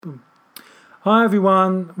Boom. Hi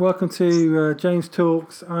everyone, welcome to James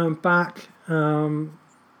Talks. I'm back. James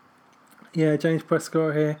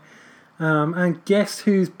Prescott here. And guess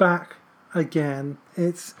who's back again?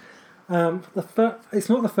 It's it's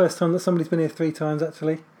not the first time that somebody's been here 3 times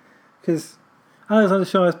actually, because Alexander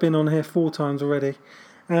Shire has been on here 4 times already.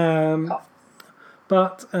 But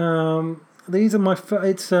these are my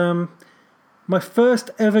first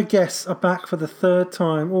ever guests are back for the 3rd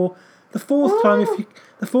time, or the 4th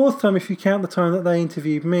time if you count the time that they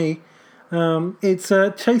interviewed me. It's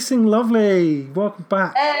Chasing Lovely. Welcome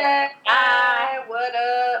back. Hey, hi, what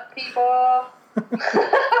up, people?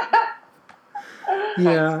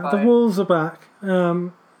 Yeah, the wolves are back.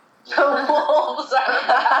 The wolves are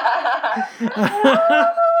back.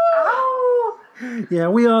 Yeah,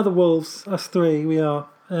 we are the wolves. Us 3, we are.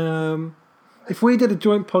 If we did a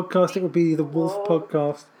joint podcast, it would be the Wolf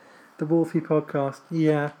podcast, the Wolfie podcast.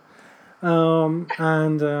 Yeah.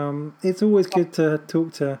 It's always good to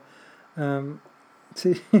talk to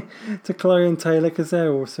Chloe and Taylor, because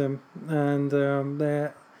they're awesome, and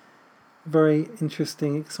they're very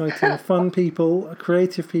interesting, exciting, fun people,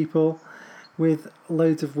 creative people with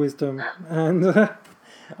loads of wisdom. And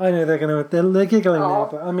I know they're giggling now,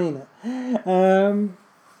 but I mean it. And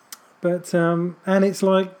it's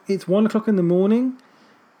 1:00 in the morning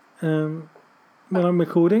when I'm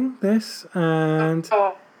recording this, and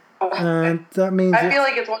that means I feel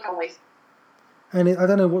like it's 1 only. And I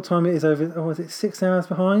don't know what time it is over. Oh, is it 6 hours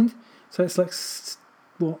behind? So it's like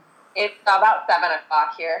what? It's about 7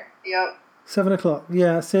 o'clock here. Yep. 7 o'clock.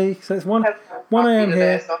 Yeah. See, so it's 1 a.m.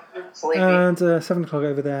 here, and 7 o'clock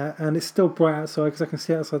over there, and it's still bright outside because I can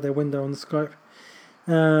see outside their window on the Skype.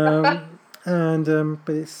 But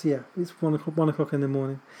it's 1 o'clock in the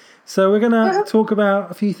morning. So we're gonna talk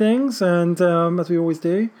about a few things, and as we always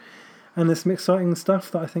do, and there's some exciting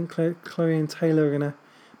stuff that I think Chloe and Taylor are gonna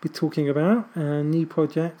be talking about, and new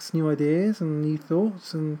projects, new ideas, and new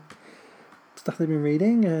thoughts, and stuff they've been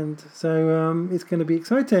reading, and so it's going to be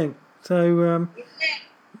exciting. So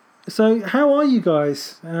how are you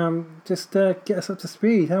guys? Just get us up to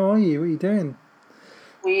speed. How are you? What are you doing?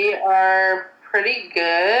 We are pretty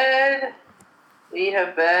good. We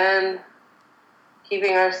have been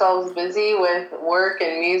keeping ourselves busy with work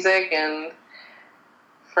and music and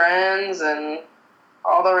friends and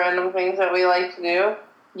all the random things that we like to do.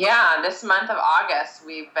 Yeah, this month of August,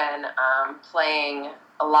 we've been playing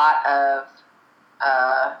a lot of,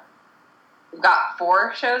 we've got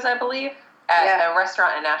 4 shows, I believe, at a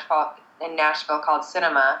restaurant in Nashville called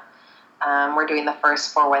Cinema. We're doing the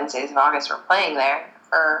first 4 Wednesdays of August. We're playing there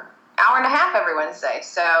for an hour and a half every Wednesday,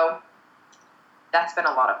 so that's been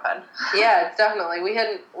a lot of fun. Yeah, it's definitely. We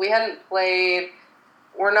hadn't played,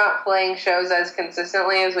 we're not playing shows as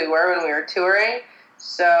consistently as we were when we were touring,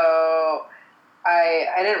 so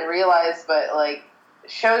I didn't realize, but like,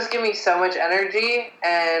 shows give me so much energy,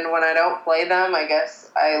 and when I don't play them, I guess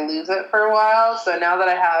I lose it for a while. So now that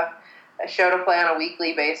I have a show to play on a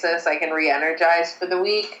weekly basis, I can re-energize for the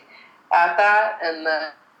week at that, and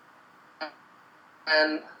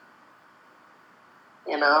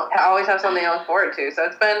I always have something to look forward to. So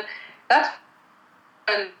that's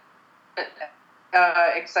been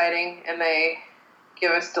exciting, and they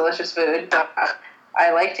give us delicious food. I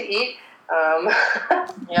like to eat.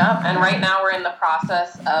 Yeah, and right now we're in the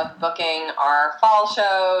process of booking our fall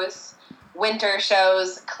shows, winter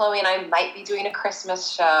shows. Chloe and I might be doing a Christmas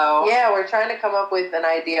show. Yeah, we're trying to come up with an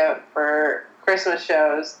idea for Christmas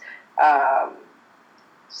shows.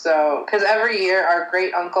 Because every year our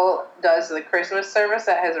great uncle does the Christmas service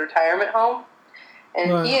at his retirement home,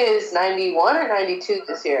 and He is 91 or 92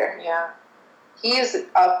 this year. Yeah, he is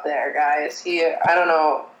up there, guys. I don't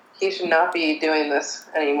know. He should not be doing this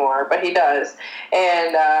anymore, but he does.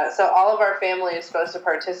 And so all of our family is supposed to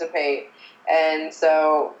participate. And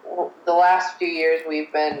so the last few years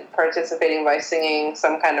we've been participating by singing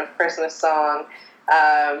some kind of Christmas song.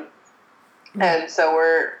 And so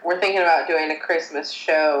we're thinking about doing a Christmas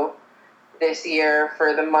show this year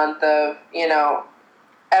for the month of,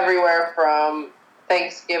 everywhere from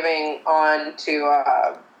Thanksgiving on to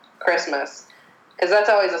Christmas. Because that's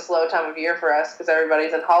always a slow time of year for us, because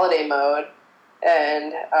everybody's in holiday mode.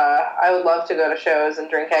 And I would love to go to shows and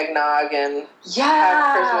drink eggnog and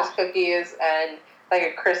have Christmas cookies and like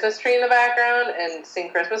a Christmas tree in the background and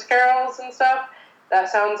sing Christmas carols and stuff. That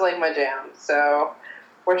sounds like my jam. So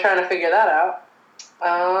we're trying to figure that out.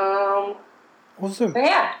 Awesome.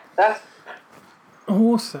 Yeah, that's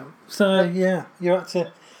awesome. So yeah, you're up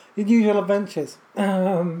to your usual adventures.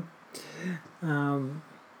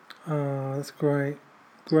 That's great.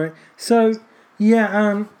 So,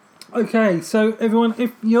 yeah, okay, so everyone,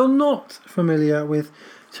 if you're not familiar with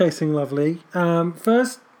Chasing Lovely.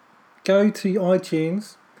 First, go to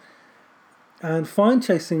iTunes and find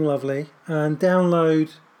Chasing Lovely and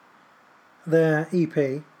download their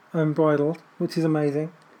EP, Unbridled, which is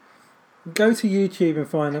amazing. Go to YouTube and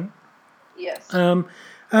find them. Yes.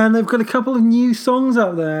 And they've got a couple of new songs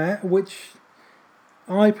up there, which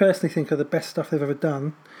I personally think are the best stuff they've ever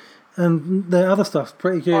done. And their other stuff's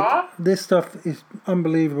pretty good. This stuff is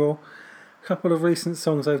unbelievable. A couple of recent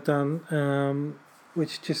songs they've done,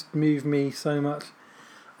 which just move me so much.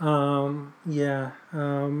 So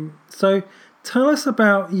tell us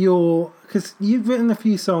about because you've written a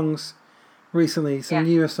few songs recently, some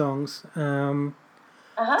newer songs.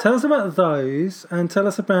 Tell us about those, and tell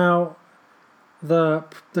us about the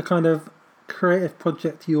kind of creative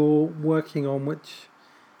project you're working on, which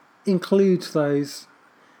includes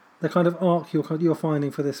the kind of arc you're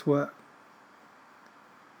finding for this work.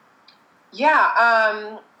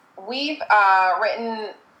 Yeah, we've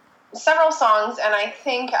written several songs, and I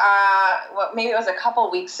think maybe it was a couple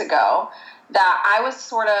weeks ago that I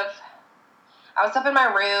was up in my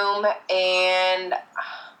room, and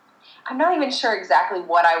I'm not even sure exactly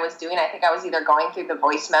what I was doing. I think I was either going through the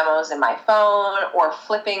voice memos in my phone or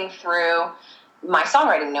flipping through my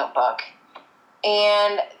songwriting notebook.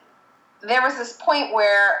 And there was this point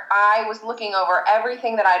where I was looking over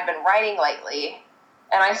everything that I'd been writing lately,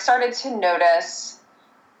 and I started to notice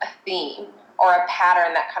a theme or a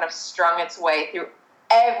pattern that kind of strung its way through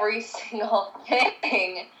every single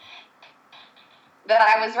thing that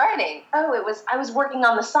I was writing. I was working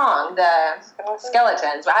on the song, the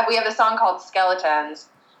Skeletons. We have a song called Skeletons.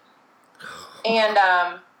 And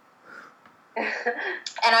and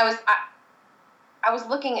I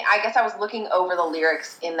was looking over the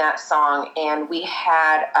lyrics in that song, and we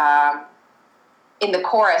had in the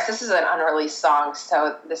chorus, this is an unreleased song,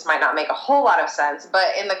 so this might not make a whole lot of sense,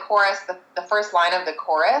 but in the chorus, the first line of the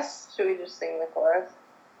chorus. Should we just sing the chorus?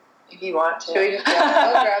 If you want to. Should we just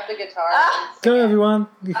I'll grab the guitar and Go, everyone.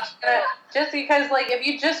 Just because, if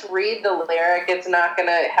you just read the lyric, it's not going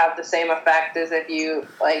to have the same effect as if you,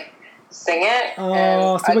 sing it.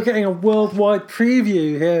 Oh, so we're getting a worldwide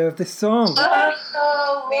preview here of this song.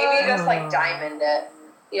 Maybe just, diamond it.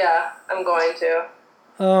 Yeah, I'm going to.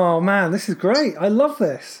 Oh, man, this is great. I love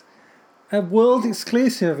this. A world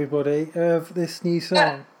exclusive, everybody, of this new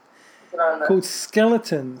song called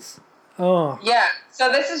Skeletons. Oh. Yeah,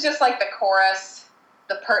 so this is just the chorus,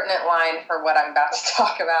 the pertinent line for what I'm about to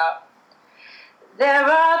talk about. There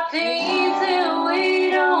are things that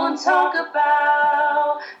we don't talk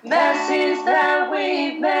about, messes that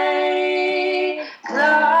we've made,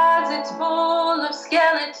 closets full of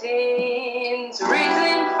skeletons,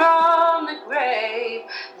 risen from the grave.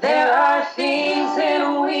 There are things that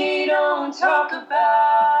we don't talk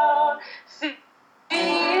about, feel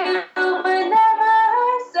but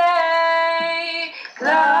never say,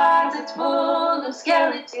 closets full of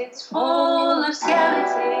skeletons, full of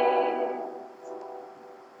skeletons.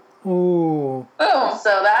 Ooh. Boom.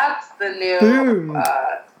 So that's the new. Boom.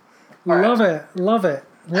 Love it.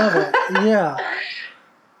 Yeah.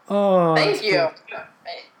 Oh. Thank you. Good.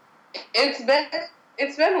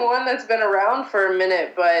 It's been one that's been around for a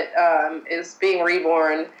minute, but is being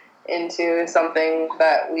reborn into something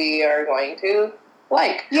that we are going to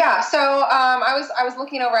like. Yeah. So I was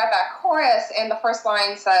looking over at that chorus, and the first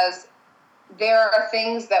line says, "There are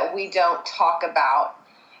things that we don't talk about."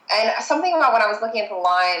 And something about when I was looking at the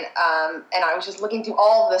line, and I was just looking through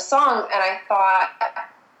all of the songs, and I thought,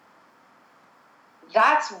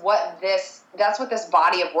 that's what this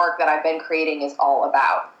body of work that I've been creating is all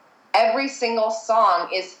about. Every single song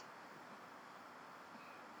is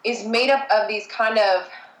made up of these kind of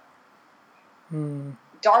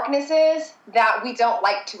darknesses that we don't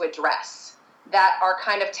like to address, that are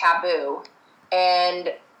kind of taboo,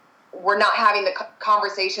 and we're not having the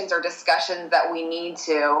conversations or discussions that we need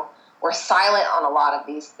to. We're silent on a lot of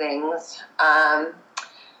these things.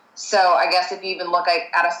 So I guess if you even look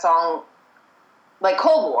at a song like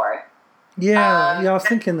Cold War. Yeah, I was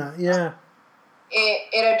thinking that, yeah.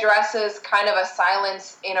 It addresses kind of a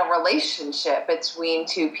silence in a relationship between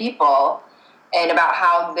two people and about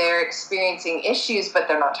how they're experiencing issues, but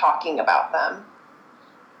they're not talking about them.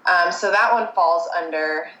 So that one falls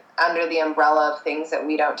under the umbrella of things that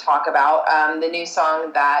we don't talk about. The new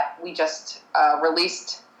song that we just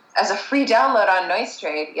released as a free download on Noise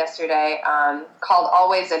Trade yesterday, called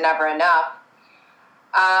Always and Never Enough.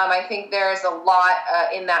 I think there's a lot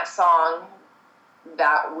in that song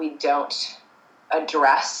that we don't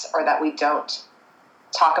address, or that we don't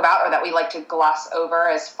talk about, or that we like to gloss over,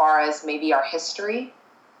 as far as maybe our history,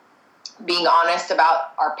 being honest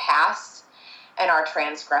about our past, and our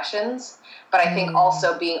transgressions, but I think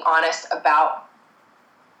also being honest about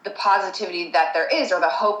the positivity that there is, or the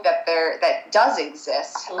hope that does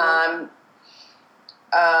exist.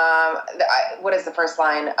 What is the first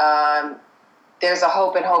line? There's a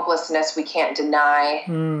hope and hopelessness we can't deny.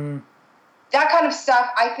 That kind of stuff.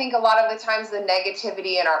 I think a lot of the times the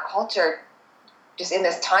negativity in our culture, just in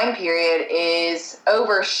this time period, is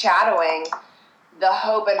overshadowing the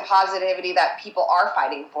hope and positivity that people are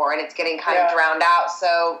fighting for, and it's getting kind of drowned out.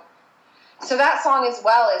 So that song as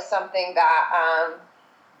well is something that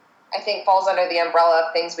I think falls under the umbrella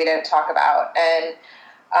of things we didn't talk about. And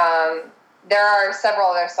there are several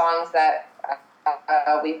other songs that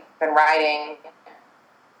we've been writing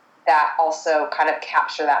that also kind of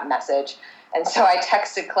capture that message. And so I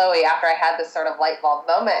texted Chloe after I had this sort of light bulb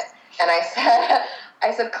moment, and I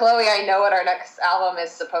said, Chloe, I know what our next album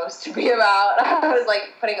is supposed to be about. I was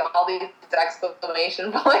like putting all these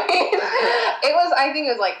exclamation points. I think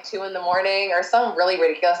it was like 2 a.m. or some really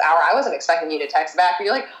ridiculous hour. I wasn't expecting you to text back.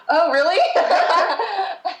 You're like, oh, really?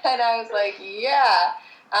 And I was like, yeah.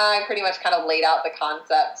 I pretty much kind of laid out the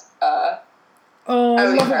concept. I love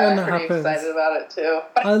it when that happens. I'm pretty excited about it too.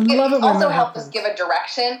 But I love it when that happens. It also helped us give a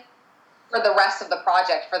direction for the rest of the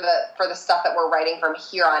project, for the stuff that we're writing from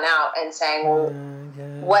here on out, and saying, well,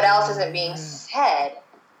 what else isn't being said?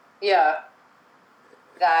 Yeah.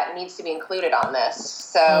 That needs to be included on this.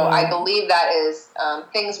 So I believe that is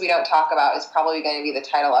Things We Don't Talk About is probably going to be the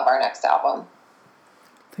title of our next album.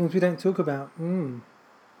 Things We Don't Talk About.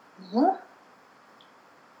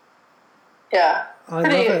 Yeah. I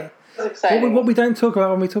love it. It's exciting. What we don't talk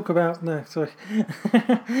about when we talk about... No, sorry.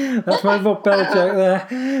 That's my Bob Bell joke there.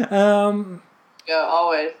 Yeah,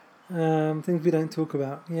 always. Things we don't talk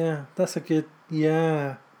about. Yeah, that's a good...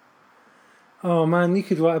 Yeah. Oh, man, you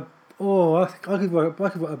could write a... Oh, I could write a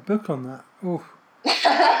book on that. Oh.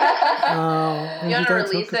 You want to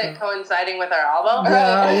release it coinciding with our album?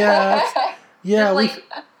 Yeah,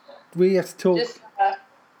 we have to talk. Just,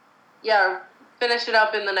 finish it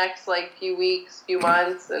up in the next few weeks, few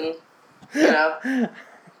months, and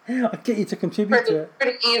I'll get you to contribute to it.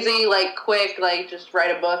 Pretty easy, quick, just write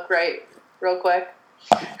a book, real quick.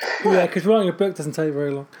 Yeah, because writing a book doesn't take very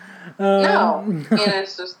long. No,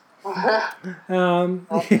 it's just going in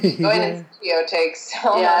studio takes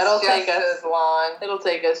almost just as long. It'll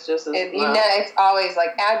take us just as long. It's always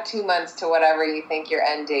add 2 months to whatever you think your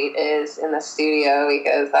end date is in the studio,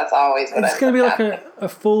 because that's always what it's going to be a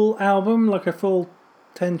full album, like a full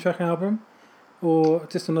 10-track album, or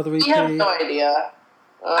just another EP. You have no idea.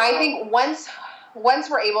 I think once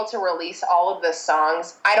we're able to release all of the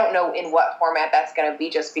songs, I don't know in what format that's going to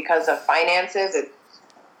be, just because of finances.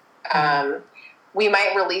 We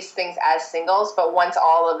might release things as singles, but once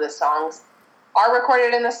all of the songs are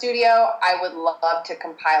recorded in the studio, I would love to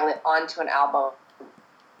compile it onto an album.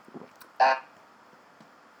 I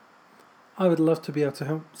would love to be able to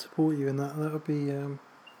help support you in that. That would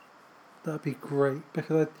be great,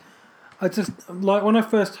 because I just when I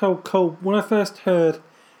first heard Cold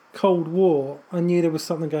War, I knew there was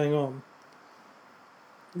something going on.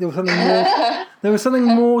 There was something more. There was something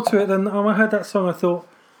more to it than when I heard that song. I thought,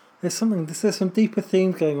 there's some deeper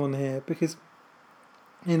themes going on here, because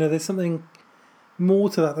there's something more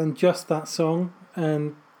to that than just that song.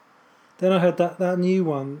 And then I heard that new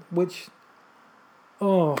one, which,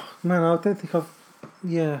 oh man, I don't think I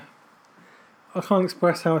can't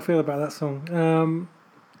express how I feel about that song.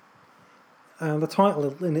 And the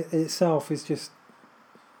title in it itself is just,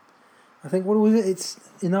 I think, what was it? It's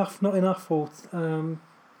Enough, Not Enough, or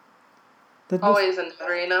Always and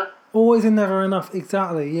Never Enough. Always and Never Enough,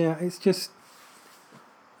 exactly, yeah. It's just,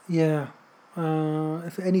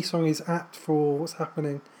 if any song is apt for what's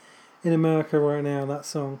happening in America right now, that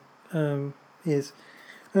song is.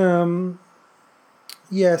 So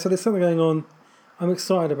there's something going on. I'm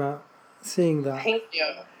excited about seeing that. Thank you.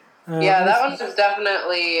 That one was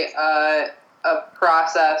definitely a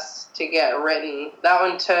process to get written. That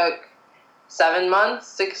one took 7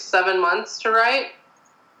 months to write.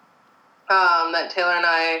 That Taylor and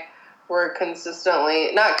I were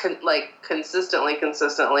consistently,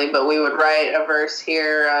 consistently, but we would write a verse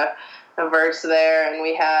here, a verse there, and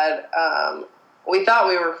we had, we thought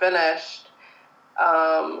we were finished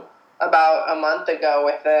about a month ago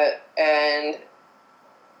with it, and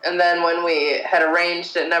then when we had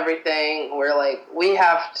arranged it and everything, we're like,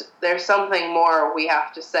 there's something more we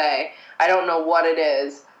have to say. I don't know what it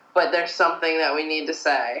is, but there's something that we need to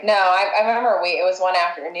say. No, I remember it was one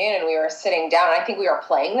afternoon and we were sitting down. I think we were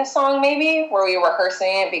playing the song maybe, where we were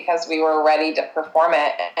rehearsing it because we were ready to perform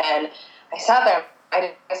it. And I sat there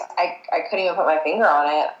I couldn't even put my finger on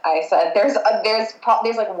it. I said, there's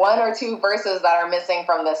like one or two verses that are missing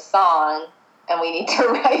from this song, and we need to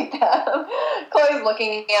write them. Chloe's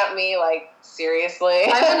looking at me like, seriously?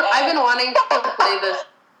 I've been wanting to play this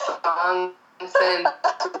song since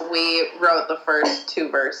we wrote the first two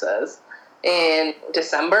verses in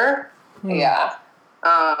December. Yeah.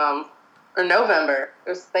 Or November. It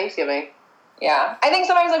was Thanksgiving. Yeah. I think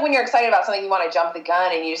sometimes, like, when you're excited about something, you want to jump the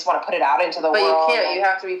gun and you just want to put it out into the world. But you can't. You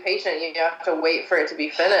have to be patient. You have to wait for it to be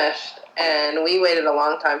finished. And we waited a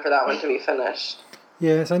long time for that one to be finished.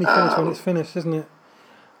 Yeah, it's only finished when it's finished, isn't it?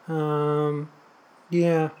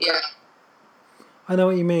 Yeah. Yeah. I know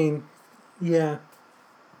what you mean. Yeah.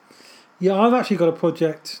 Yeah, I've actually got a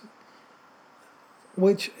project,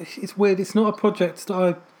 which it's weird. It's not a project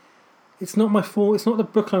that it's not my fault. It's not the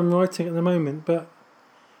book I'm writing at the moment, but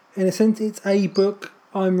in a sense, it's a book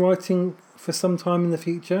I'm writing for some time in the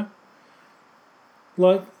future.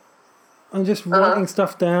 Like, I'm just writing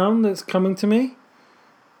stuff down that's coming to me.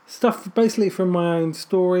 Stuff basically from my own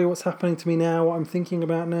story, what's happening to me now, what I'm thinking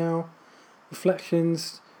about now,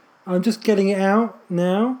 reflections. I'm just getting it out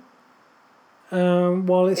now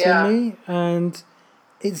while it's in me, and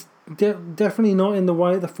it's definitely not in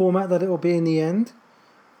the format that it will be in the end.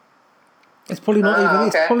 It's probably not even. Okay.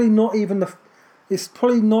 It's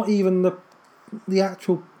probably not even the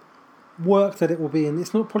actual work that it will be in. It's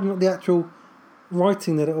probably not the actual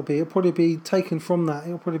writing that it will be. It'll probably be taken from that.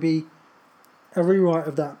 It'll probably be a rewrite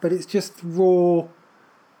of that. But it's just raw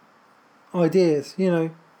ideas, you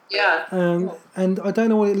know. Yeah. And I don't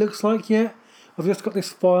know what it looks like yet. I've just got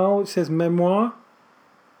this file which says memoir.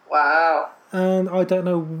 Wow. And I don't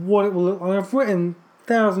know what it will look like. I've written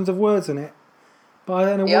thousands of words in it. But I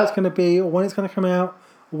don't know what it's going to be, or when it's going to come out,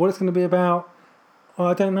 or what it's going to be about.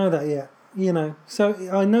 I don't know that yet, you know. So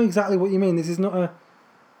I know exactly what you mean. This is not a...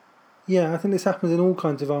 Yeah, I think this happens in all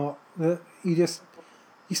kinds of art. That you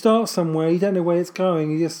start somewhere, you don't know where it's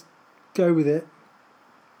going, you just go with it.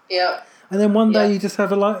 Yeah. And then one day you just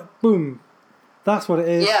have boom. That's what it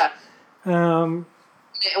is. Yeah. When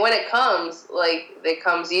it comes, it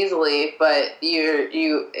comes easily, but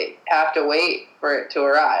you have to wait for it to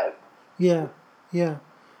arrive. Yeah, yeah.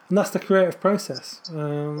 And that's the creative process.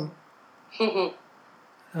 And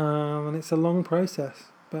it's a long process,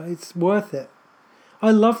 but it's worth it.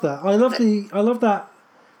 I love that. I love that.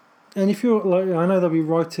 And if you're I know there'll be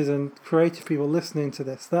writers and creative people listening to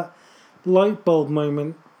this. That light bulb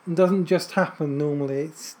moment doesn't just happen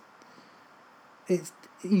normally. It's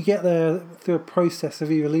you get there through a process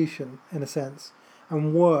of evolution, in a sense,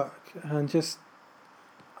 and work, and just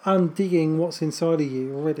undigging what's inside of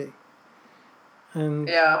you already. And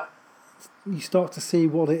you start to see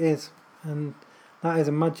what it is, and that is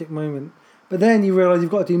a magic moment. But then you realise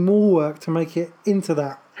you've got to do more work to make it into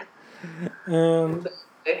that.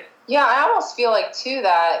 Yeah, I almost feel like, too,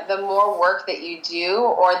 that the more work that you do,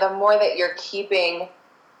 or the more that you're keeping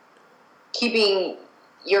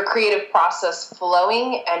your creative process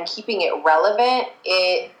flowing and keeping it relevant,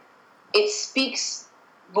 it speaks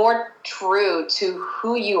more true to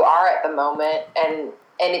who you are at the moment, and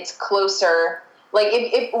it's closer. Like,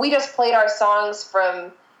 if we just played our songs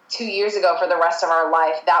from 2 years ago for the rest of our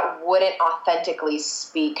life, that wouldn't authentically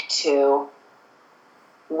speak to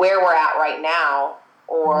where we're at right now,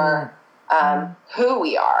 or who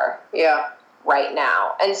we are right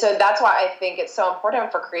now. And so that's why I think it's so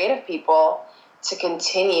important for creative people to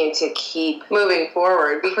continue to keep moving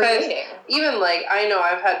forward. Because creating. Even I know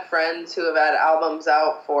I've had friends who have had albums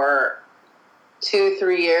out for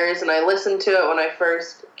 2-3 years, and I listened to it when I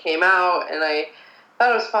first came out, and I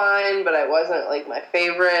thought it was fine, but it wasn't my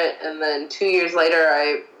favorite. And then 2 years later,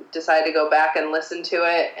 I decided to go back and listen to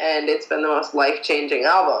it, and it's been the most life-changing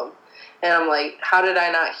album. And I'm like, how did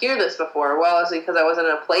I not hear this before? Well, it's because I wasn't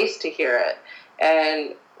in a place to hear it.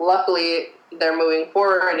 And luckily, they're moving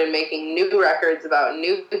forward and making new records about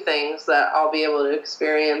new things that I'll be able to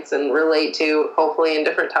experience and relate to, hopefully in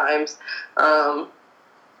different times.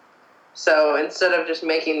 So instead of just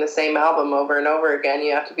making the same album over and over again,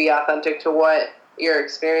 you have to be authentic to what you're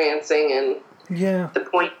experiencing and the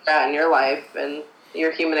point you're at in your life and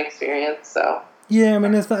your human experience. So yeah, I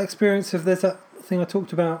mean, there's that experience of there's that thing I've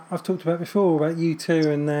talked about before about U2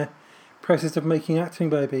 and their process of making Acting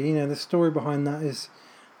Baby. You know, the story behind that is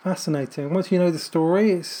fascinating. Once you know the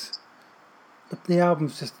story, it's the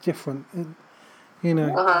album's just different. And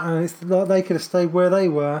it's like they could have stayed where they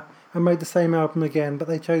were and made the same album again, but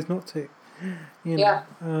they chose not to. You know? Yeah.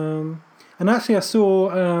 And actually, I saw.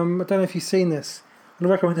 I don't know if you've seen this. I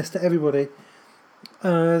recommend this to everybody.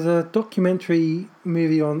 There's a documentary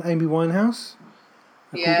movie on Amy Winehouse.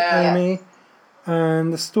 Yeah. Amy.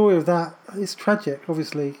 And the story of that is tragic,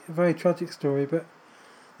 obviously, a very tragic story. But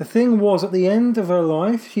the thing was, at the end of her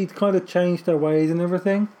life, she'd kind of changed her ways and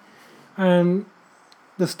everything. And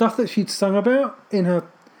the stuff that she'd sung about the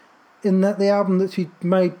album that she'd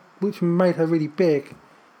made, which made her really big,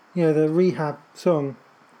 the Rehab song.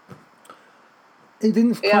 It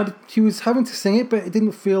didn't she was having to sing it, but it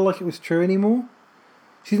didn't feel like it was true anymore.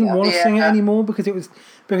 She didn't want to sing it anymore because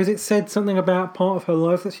it said something about part of her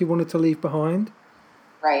life that she wanted to leave behind.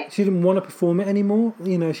 Right. She didn't want to perform it anymore.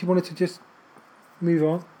 She wanted to just move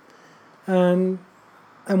on. And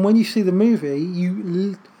when you see the movie,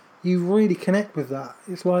 you really connect with that.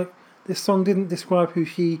 It's like this song didn't describe who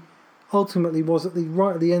she ultimately was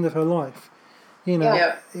right at the end of her life.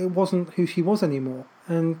 It wasn't who she was anymore,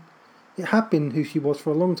 and it had been who she was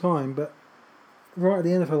for a long time, but right at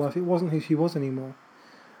the end of her life, it wasn't who she was anymore.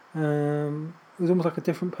 It was almost like a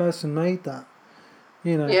different person made that,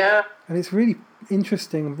 Yeah. And it's really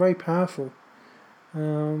interesting and very powerful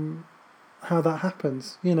how that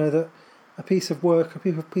happens. That a piece of work, a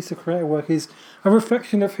piece of creative work is a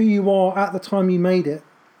reflection of who you are at the time you made it.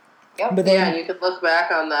 Yep. But then, you could look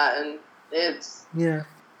back on that and it's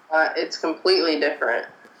it's completely different.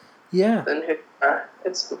 Yeah. Than who you are.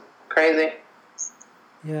 It's crazy.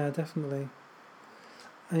 Yeah, definitely.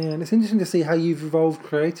 And it's interesting to see how you've evolved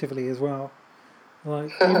creatively as well.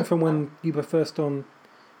 Like, even from when you were first on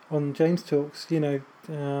James Talks, because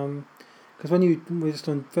when you were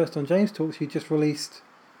first on James Talks, you just released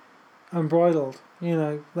Unbridled.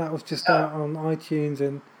 That was just out on iTunes,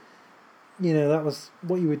 and that was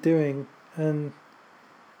what you were doing. And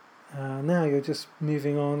now you're just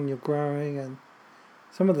moving on, you're growing, and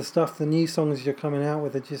some of the new songs you're coming out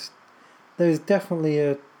with are just, there's definitely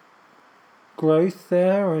a growth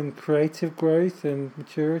there, and creative growth and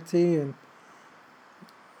maturity, and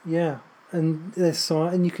and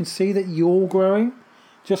and you can see that you're growing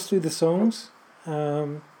just through the songs.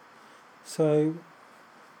 So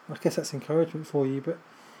I guess that's encouragement for you, but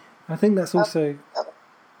I think that's also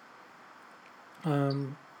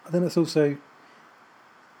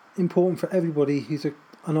important for everybody who's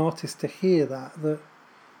an artist to hear that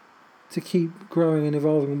to keep growing and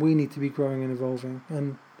evolving. We need to be growing and evolving,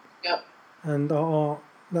 and our art,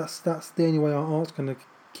 that's the only way our art's going to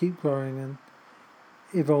keep growing and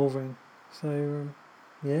evolving. So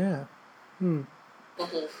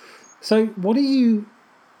So what do you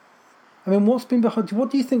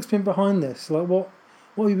think's been behind this? Like, what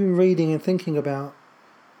have you been reading and thinking about?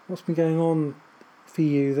 What's been going on for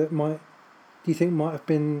you that do you think might have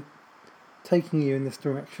been taking you in this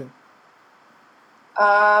direction?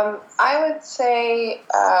 I would say,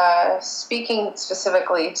 speaking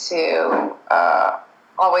specifically to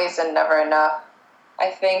Always and Never Enough, I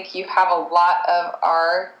think you have a lot of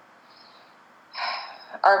our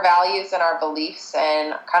values and our beliefs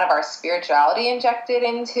and kind of our spirituality injected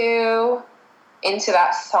into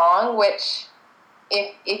that song, which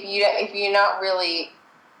if you're not really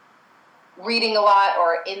reading a lot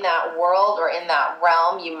or in that world or in that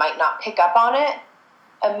realm, you might not pick up on it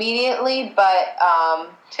immediately. But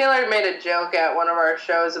Taylor made a joke at one of our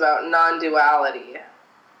shows about non-duality,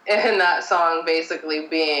 and that song basically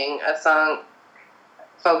being a song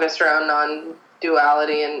focused around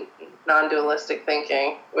non-duality and non-dualistic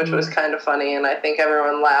thinking, which was kind of funny, and I think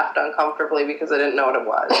everyone laughed uncomfortably because they didn't know what it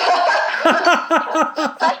was. When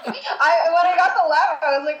I got the laugh,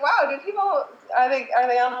 I was like, "Wow, do people are they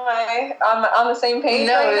on the same page?"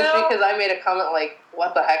 No, right it was now? because I made a comment like,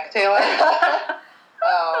 "What the heck, Taylor?"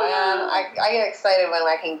 Oh man, I get excited when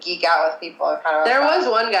I can geek out with people. There was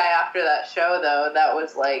one guy after that show though that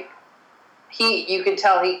was like, you could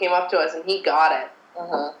tell he came up to us and he got it.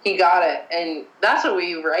 Mm-hmm. He got it, and that's what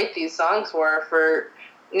we write these songs for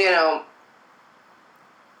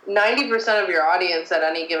 90% of your audience at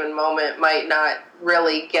any given moment might not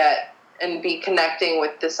really get and be connecting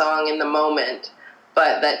with the song in the moment,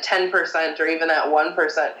 but that 10% or even that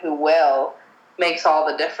 1% who will makes all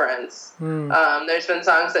the difference. There's been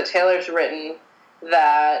songs that Taylor's written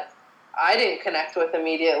that I didn't connect with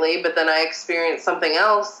immediately, but then I experienced something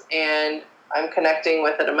else and I'm connecting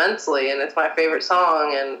with it immensely, and it's my favorite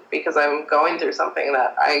song, and because I'm going through something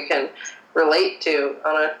that I can relate to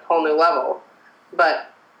on a whole new level.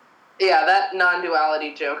 But yeah, that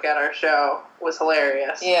non-duality joke at our show was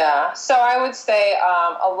hilarious. Yeah, so I would say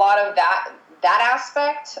a lot of that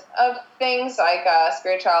aspect of things, like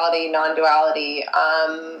spirituality, non-duality,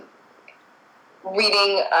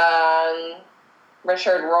 reading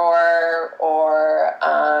Richard Rohr or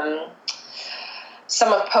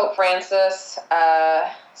some of Pope Francis'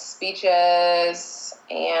 speeches,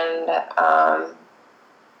 and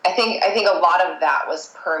I think a lot of that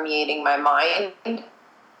was permeating my mind, and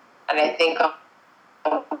I think a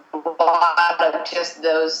lot of just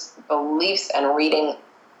those beliefs and reading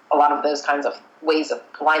a lot of those kinds of lines of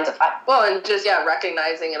thought. Well, and just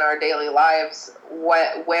recognizing in our daily lives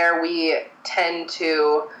where we tend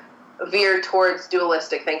to veer towards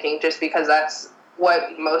dualistic thinking, just because that's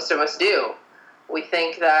what most of us do. We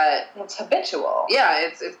think that it's habitual. Yeah,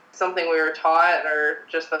 it's something we were taught, or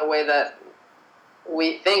just the way that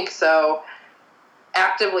we think. So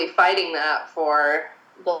actively fighting that for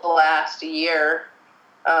the last year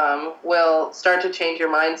will start to change your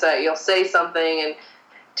mindset. You'll say something, and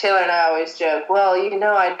Taylor and I always joke, well,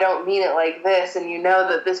 I don't mean it like this, and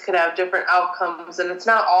that this could have different outcomes, and it's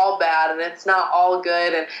not all bad, and it's not all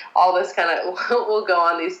good, and all this kind of, we'll go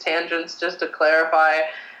on these tangents just to clarify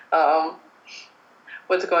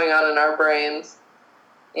what's going on in our brains.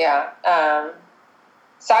 Yeah.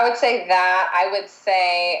 So I would say that. I would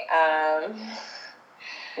say,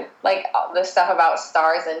 like the stuff about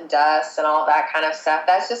stars and dust and all that kind of stuff,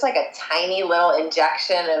 that's just like a tiny little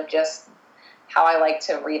injection of just how I like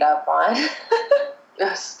to read up on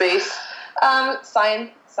space,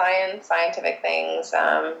 scientific things,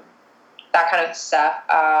 that kind of stuff.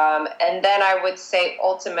 And then I would say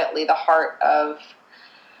ultimately the heart of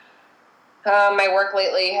my work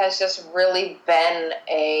lately has just really been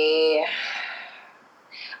a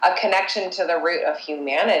connection to the root of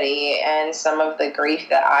humanity and some of the grief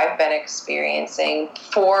that I've been experiencing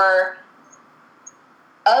for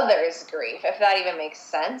others' grief, if that even makes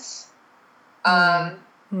sense.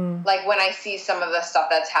 Like when I see some of the stuff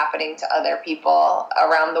that's happening to other people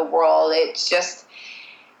around the world, it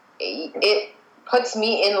puts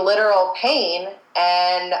me in literal pain,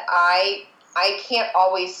 and I can't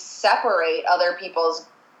always separate other people's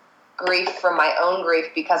grief from my own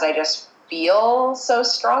grief because I just feel so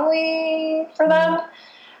strongly for them.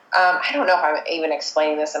 I don't know if I'm even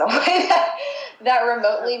explaining this in a way that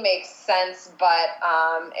remotely makes sense, but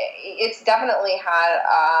it's definitely had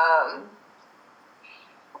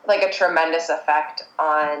like a tremendous effect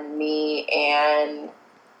on me, and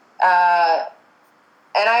I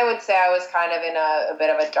would say I was kind of in a bit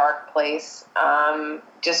of a dark place,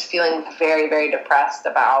 just feeling very, very depressed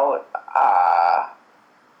about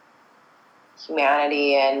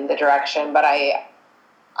humanity and the direction. But I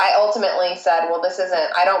ultimately said, well, this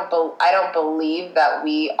isn't. I don't believe that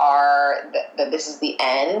we are that this is the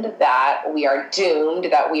end. That we are doomed.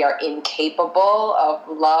 That we are incapable of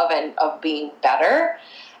love and of being better.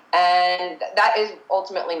 And that is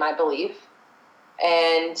ultimately my belief.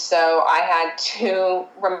 And so I had to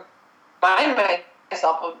remind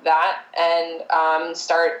myself of that and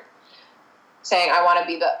start saying I want to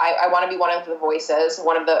be one of the voices,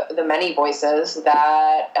 one of the many voices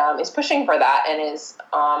that is pushing for that and is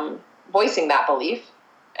voicing that belief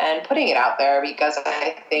and putting it out there, because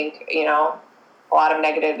I think a lot of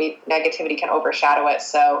negativity can overshadow it.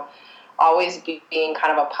 So always being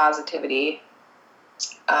kind of a positivity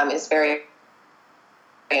is very,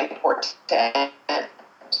 very important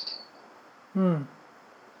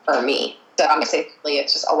for me. So basically,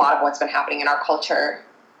 it's just a lot of what's been happening in our culture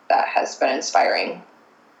that has been inspiring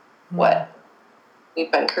what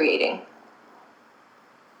we've been creating.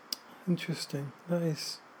 Interesting. That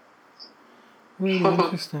is really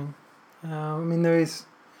interesting. I mean, there is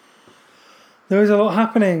a lot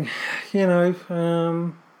happening. The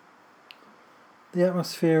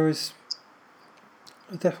atmosphere has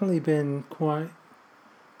definitely been quite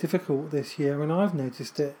difficult this year. I mean, I've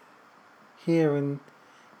noticed it here in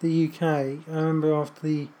the UK. I remember after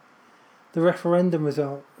the referendum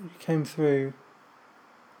result came through,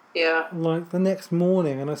 like the next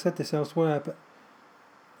morning, and I said this elsewhere, but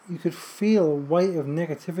you could feel a weight of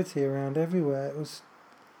negativity around everywhere. It was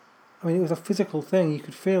a physical thing. You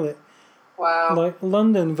could feel it. Wow. Like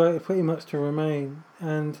London voted pretty much to remain,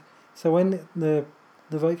 and so when the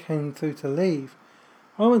vote came through to leave,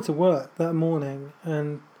 I went to work that morning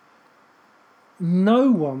and no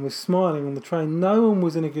one was smiling on the train. No one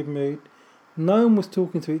was in a good mood. No one was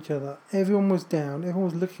talking to each other. Everyone was down.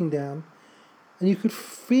 Everyone was looking down. And you could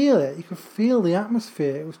feel it. You could feel the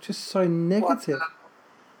atmosphere. It was just so negative. Wow.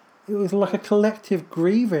 It was like a collective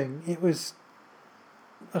grieving. It was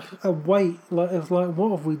a weight. It was like,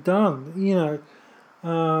 what have we done? We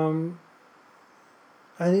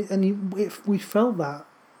felt that.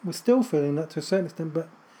 We're still feeling that to a certain extent, but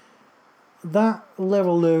that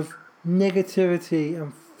level of negativity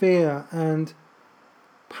and fear and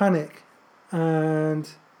panic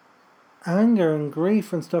and anger and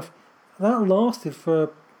grief and stuff, that lasted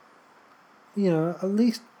for at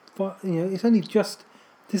least it's only just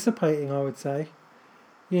dissipating, I would say.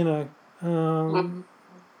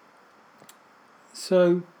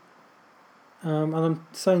 so, and I'm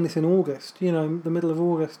saying this in August, the middle of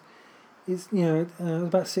August, it's, it was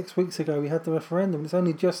about 6 weeks ago we had the referendum. It's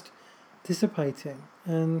only just dissipating.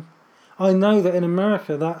 And I know that in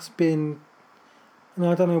America that's been, and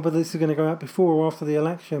I don't know whether this is going to go out before or after the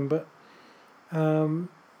election, but that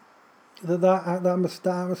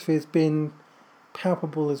atmosphere has been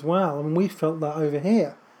palpable as well. I mean, we felt that over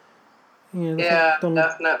here.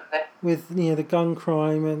 Definitely. With the gun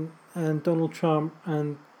crime and Donald Trump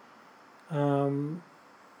and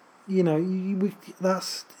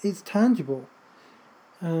it's tangible,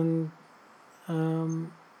 and to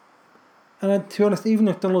be honest, even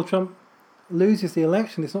if Donald Trump loses the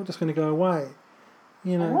election, it's not just going to go away.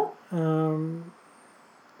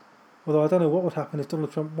 Although I don't know what would happen if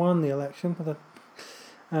Donald Trump won the election.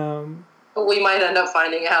 We might end up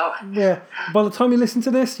finding out. Yeah, by the time you listen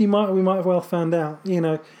to this, we might have well found out.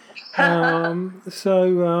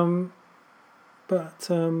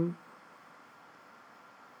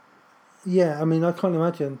 Yeah, I mean, I can't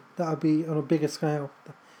imagine that would be on a bigger scale.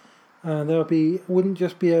 Wouldn't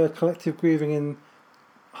just be a collective grieving in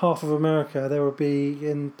half of America. There would be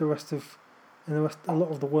in the rest, a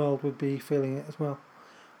lot of the world would be feeling it as well.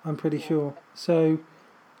 I'm pretty sure. So,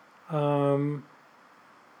 I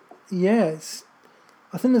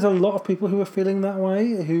think there's a lot of people who are feeling that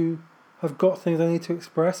way, who have got things they need to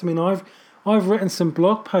express. I mean, I've written some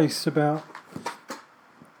blog posts about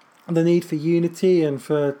the need for unity and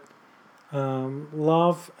for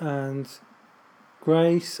love and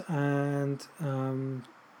grace, and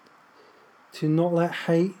to not let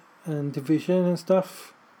hate and division and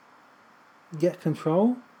stuff get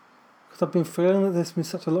control, because I've been feeling that there's been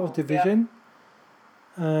such a lot of division,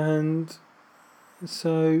 and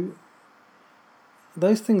so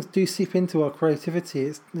those things do seep into our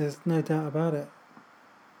creativity. There's no doubt about it.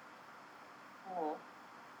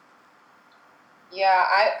 Yeah,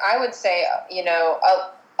 I would say,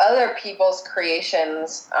 other people's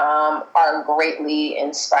creations are greatly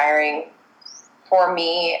inspiring for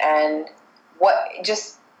me, and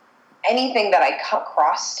just anything that I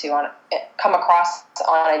come across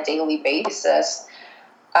on a daily basis.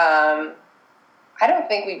 I don't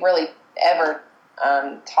think we've really ever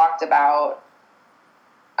talked about.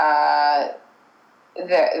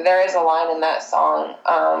 There is a line in that song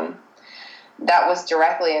that was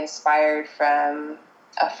directly inspired from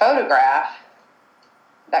a photograph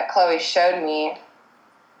that Chloe showed me.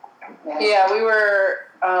 Yeah, we were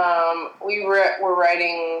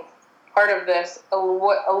writing part of this a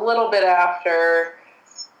little bit after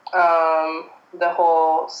the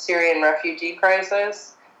whole Syrian refugee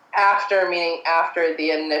crisis. Meaning after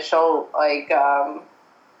the initial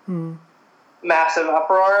massive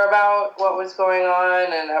uproar about what was going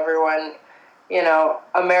on, and everyone,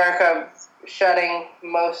 America shutting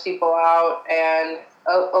most people out, and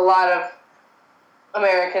a lot of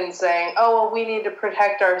Americans saying, oh, well, we need to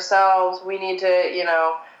protect ourselves. We need to,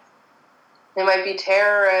 they might be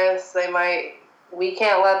terrorists. We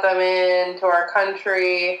can't let them into our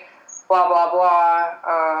country, blah, blah,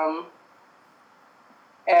 blah.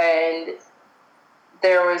 And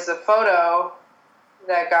there was a photo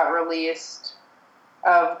that got released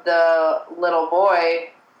of the little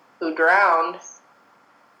boy who drowned,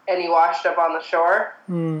 and he washed up on the shore.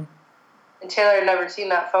 And Taylor had never seen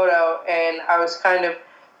that photo, and I was kind of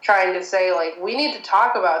trying to say, we need to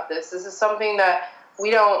talk about this. This is something that we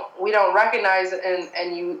don't recognize,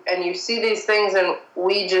 and you see these things, and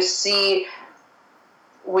we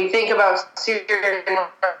think about Syrian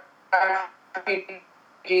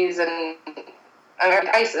refugees and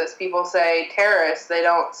ISIS. People say terrorists. They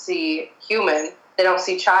don't see human. They don't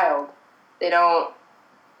see child. They don't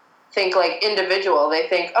think individual. They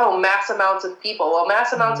think, oh, mass amounts of people. Well,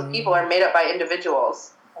 mass amounts of people are made up by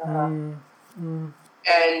individuals. And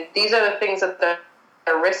these are the things that they're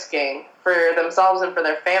risking for themselves and for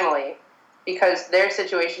their family, because their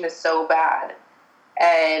situation is so bad.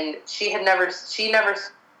 And she never saw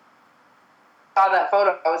that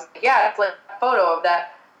photo. I was like, yeah, it's a photo of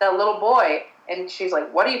that little boy. And she's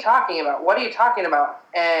like, what are you talking about? What are you talking about?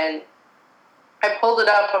 And I pulled it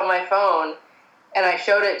up on my phone, and I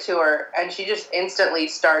showed it to her, and she just instantly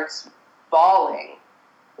starts bawling.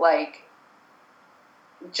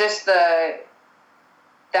 Just that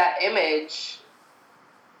image,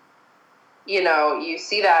 you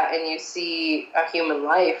see that, and you see a human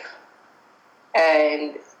life.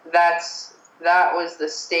 And that was the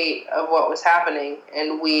state of what was happening.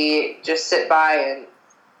 And we just sit by and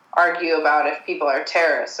argue about if people are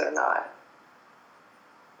terrorists or not.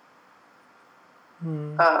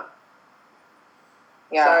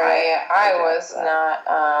 Yeah, sorry, I was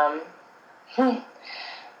not.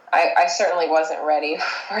 I certainly wasn't ready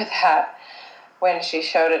for that when she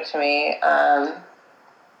showed it to me.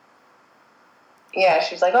 Yeah,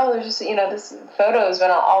 she's like, oh, there's just, this photo's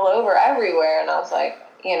been all over everywhere. And I was like,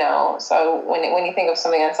 so when you think of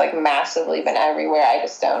something that's like massively been everywhere, I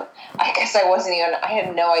guess I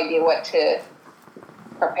had no idea what to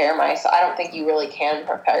prepare myself. I don't think you really can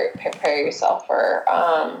prepare yourself for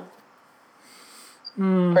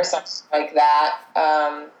something like that.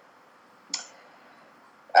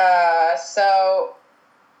 So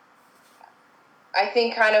I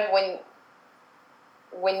think kind of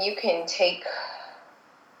when you can take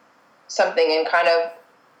something and kind of,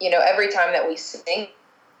 every time that we sing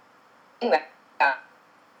that,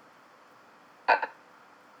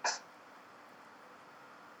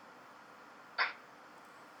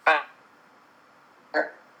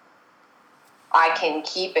 I can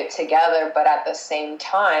keep it together, but at the same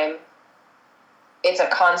time, it's a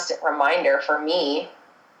constant reminder for me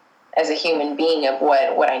as a human being of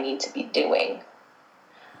what I need to be doing.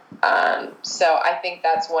 So I think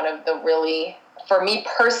that's one of the really, for me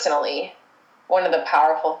personally, one of the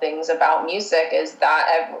powerful things about music is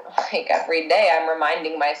that every day I'm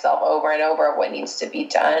reminding myself over and over of what needs to be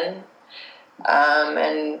done.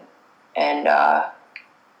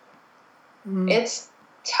 It's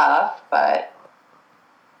tough, but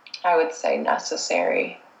I would say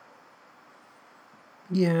necessary.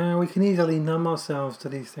 Yeah, we can easily numb ourselves to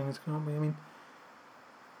these things, can't we? I mean,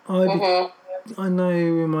 I know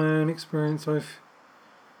in my own experience I've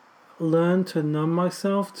learned to numb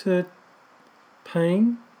myself to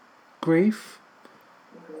pain, grief.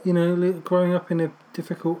 Growing up in a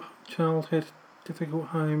difficult childhood, difficult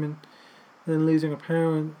home, and then losing a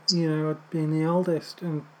parent, being the eldest,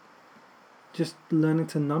 and just learning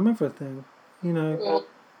to numb everything,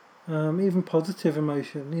 even positive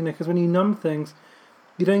emotion, because when you numb things,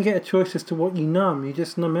 you don't get a choice as to what you numb, you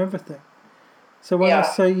just numb everything. So when I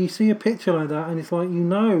say you see a picture like that and it's like,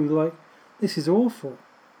 this is awful.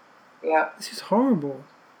 Yeah. This is horrible.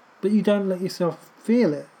 But you don't let yourself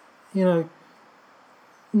feel it, not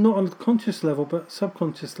on a conscious level, but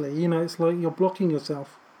subconsciously, it's like you're blocking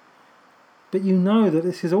yourself. But you know that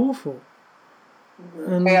this is awful.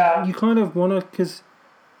 And you kind of want to, because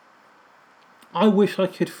I wish I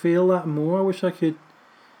could feel that more. I wish I could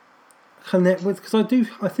connect with, because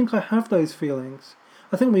I think I have those feelings.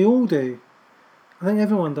 I think we all do. I think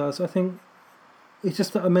everyone does. I think it's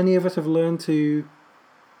just that many of us have learned to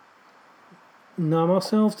numb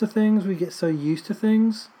ourselves to things. We get so used to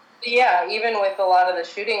things. Yeah, even with a lot of the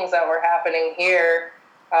shootings that were happening here,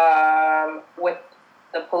 with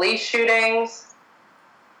the police shootings,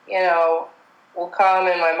 we'll come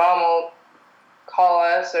and my mom will call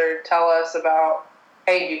us or tell us about,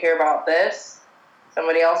 hey, did you hear about this?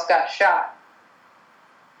 Somebody else got shot.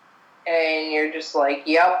 And you're just like,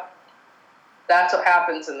 yep, that's what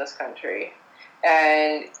happens in this country.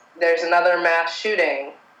 And there's another mass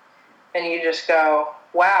shooting. And you just go,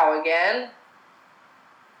 wow, again?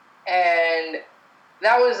 And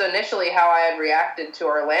that was initially how I had reacted to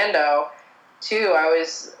Orlando, too. I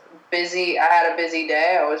was busy. I had a busy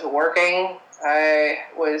day. I was working. I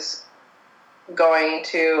was going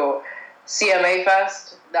to CMA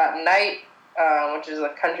Fest that night, which is a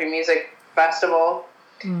country music festival.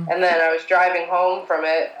 And then I was driving home from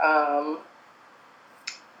it,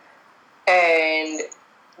 and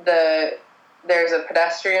there's a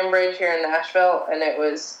pedestrian bridge here in Nashville, and it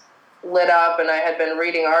was lit up, and I had been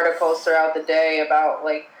reading articles throughout the day about,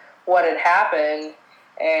 what had happened,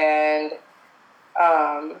 and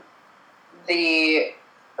the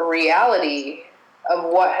reality of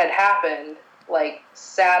what had happened,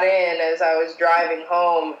 sat in as I was driving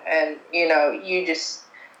home, and,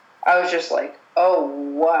 I was just like, oh,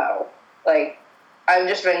 wow. I've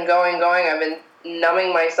just been going. I've been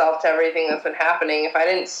numbing myself to everything that's been happening. If I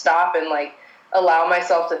didn't stop and, allow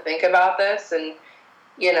myself to think about this, and,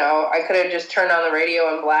 I could have just turned on the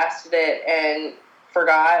radio and blasted it and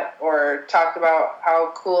forgot, or talked about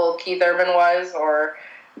how cool Keith Urban was, or,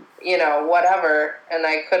 whatever, and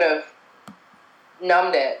I could have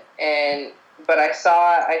numbed it. But I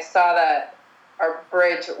saw that our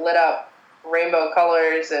bridge lit up rainbow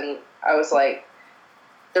colors, and I was like,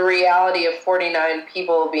 the reality of 49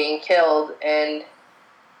 people being killed and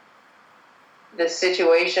the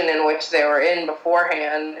situation in which they were in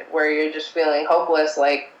beforehand, where you're just feeling hopeless,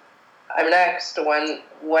 I'm next, when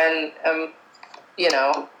I'm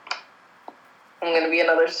going to be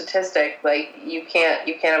another statistic. You can't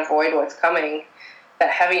avoid what's coming. That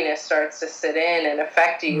heaviness starts to sit in and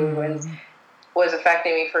affect you, and was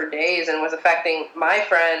affecting me for days, and was affecting my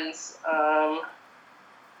friends.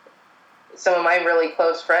 some of my really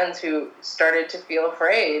close friends who started to feel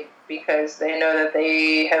afraid because they know that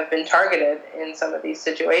they have been targeted in some of these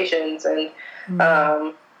situations, and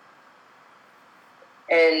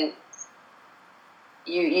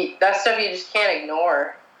you that stuff you just can't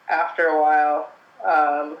ignore after a while,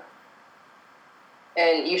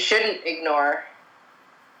 and you shouldn't ignore.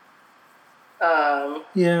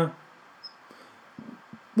 Yeah.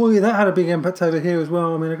 Well, yeah, that had a big impact over here as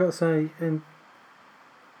well. I mean, I got to say, and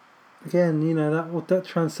again, you know, that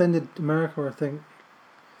transcended America, I think.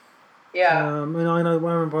 Yeah. And I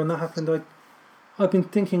remember when that happened, I've been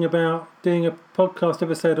thinking about doing a podcast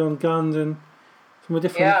episode on guns and from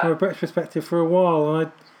a British perspective for a while, and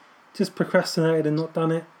I just procrastinated and not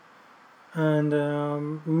done it. And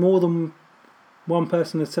more than one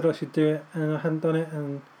person had said I should do it, and I hadn't done it.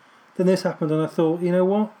 And then this happened, and I thought, you know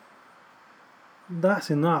what? That's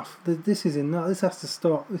enough. This is enough. This has to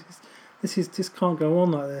stop. This can't go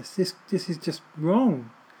on like this. This is just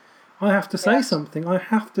wrong. I have to say something. I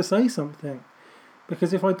have to say something,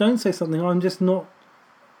 because if I don't say something, I'm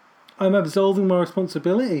absolving my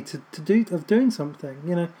responsibility of doing something.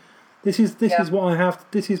 You know, this is what I have.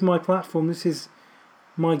 This is my platform. This is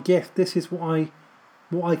my gift. This is what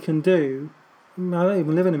I can do. I don't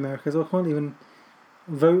even live in America, so I can't even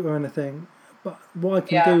vote or anything. But what I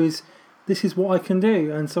can do is, this is what I can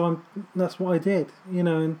do, and so that's what I did. You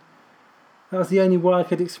know, and that was the only way I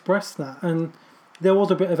could express that. And there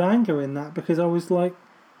was a bit of anger in that, because I was like,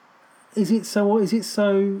 is it so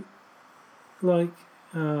like,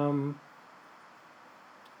 you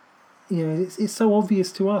know, it's so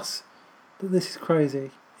obvious to us that this is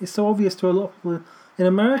crazy. It's so obvious to a lot of people in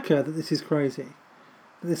America that this is crazy,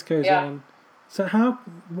 that this goes on. So how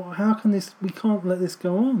can this? We can't let this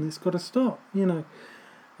go on. It's got to stop. You know,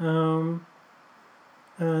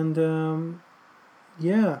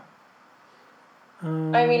 yeah.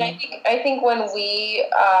 I mean, I think when we,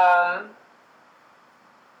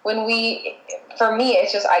 for me,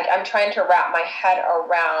 it's just I'm trying to wrap my head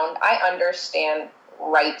around. I understand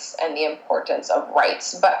rights and the importance of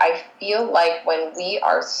rights, but I feel like when we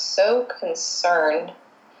are so concerned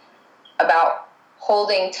about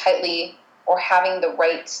holding tightly or having the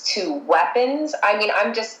rights to weapons, I mean,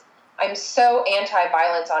 I'm so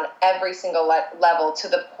anti-violence on every single level, to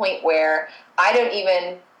the point where I don't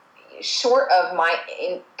even, short of my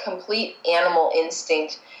complete animal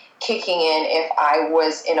instinct kicking in, if I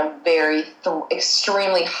was in a very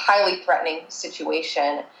extremely highly threatening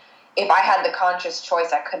situation, if I had the conscious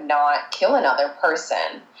choice, I could not kill another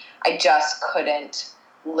person. I just couldn't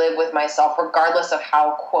live with myself, regardless of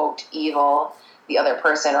how, quote, evil the other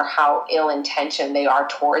person or how ill-intentioned they are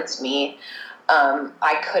towards me.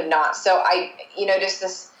 I could not. So just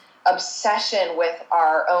this obsession with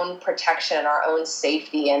our own protection and our own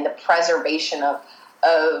safety and the preservation of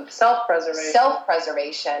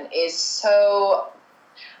self-preservation is so,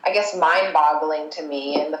 I guess, mind-boggling to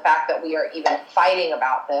me. And the fact that we are even fighting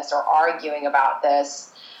about this or arguing about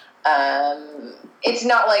this, it's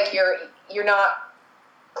not like you're not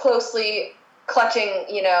closely clutching,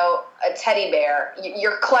 a teddy bear.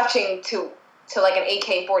 You're clutching to like an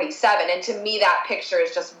AK-47. And to me, that picture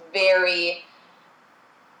is just very,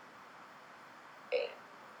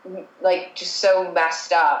 like, just so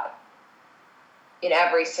messed up in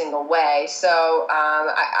every single way. So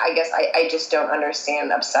I guess I just don't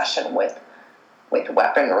understand the obsession with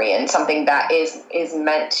weaponry and something that is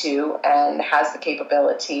meant to and has the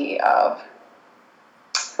capability of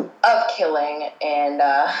killing. And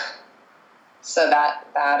so that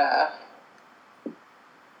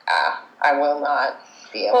I will not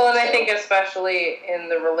be able to. Well, and I think especially in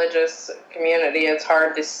the religious community, it's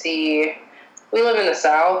hard to see. We live in the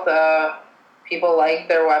South. People like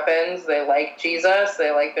their weapons. They like Jesus.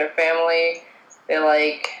 They like their family. They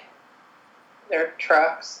like their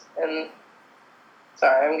trucks. And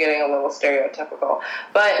sorry, I'm getting a little stereotypical.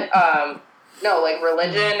 But no, like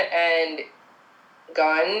religion and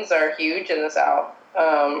guns are huge in the South.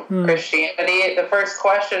 Christianity. The first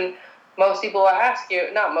question most people will ask you,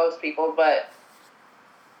 not most people, but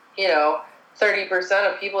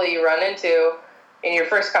 30% of people you run into in your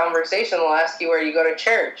first conversation will ask you where you go to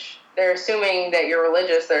church. They're assuming that you're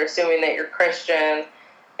religious. They're assuming that you're Christian,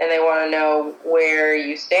 and they want to know where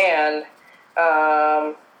you stand.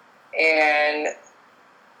 And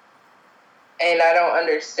I don't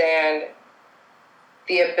understand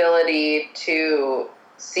the ability to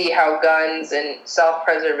see how guns and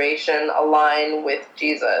self-preservation align with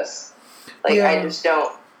Jesus. I just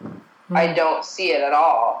don't. I don't see it at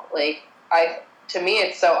all. To me,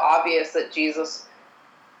 it's so obvious that Jesus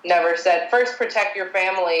never said, first protect your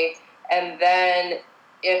family, and then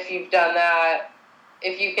if you've done that,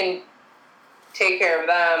 if you can take care of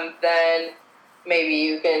them, then maybe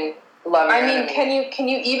you can love your enemy. Can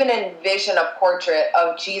you even envision a portrait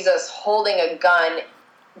of Jesus holding a gun,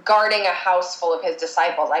 guarding a house full of his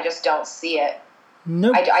disciples? I just don't see it.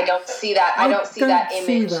 Nope. I don't see that. I don't see that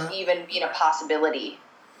image that. even being a possibility.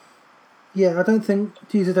 Yeah, I don't think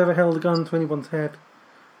Jesus ever held a gun to anyone's head,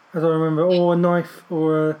 as I remember, or a knife,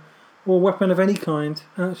 or a weapon of any kind,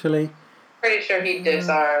 actually. Pretty sure he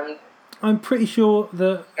disarmed. I'm pretty sure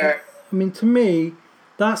that, I mean, to me,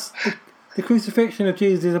 that's the crucifixion of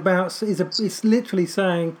Jesus it's literally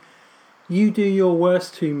saying, you do your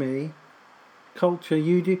worst to me, culture,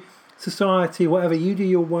 you do, society, whatever, you do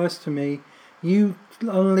your worst to me, you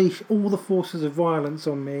unleash all the forces of violence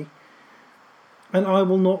on me, and I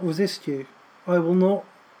will not resist you. I will not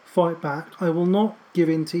fight back. I will not give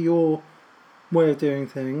in to your way of doing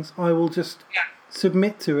things. I will just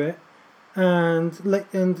submit to it, and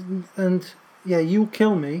you'll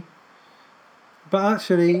kill me. But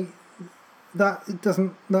actually,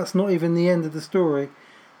 that's not even the end of the story.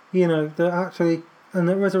 You know, that actually, and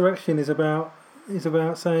the resurrection is about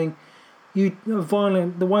saying,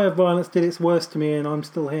 the way of violence did its worst to me, and I'm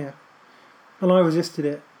still here, and I resisted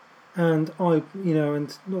it, and I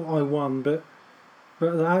won, but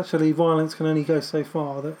actually violence can only go so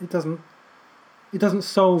far. That it doesn't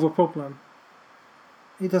solve a problem.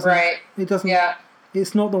 It doesn't. Right. It doesn't. Yeah.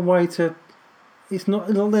 It's not the way to. It's not.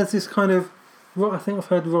 There's this kind of. I think I've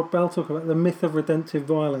heard Rob Bell talk about the myth of redemptive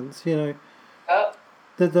violence. You know. Oh.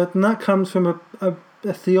 And that comes from a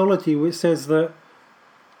theology which says that,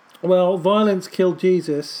 well, violence killed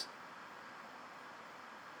Jesus,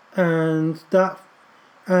 and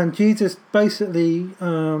Jesus basically.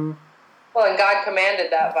 Well, and God commanded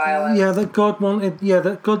that violence. Yeah, that God wanted. Yeah,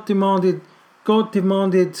 that God demanded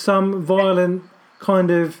some violent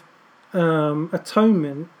kind of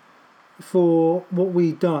atonement for what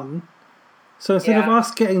we'd done. So instead of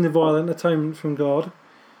us getting the violent atonement from God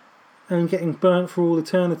and getting burnt for all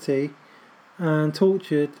eternity and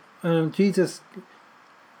tortured, Jesus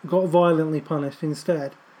got violently punished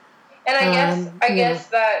instead. And I guess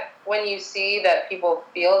that when you see that people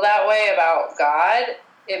feel that way about God,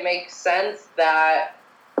 it makes sense that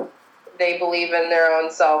they believe in their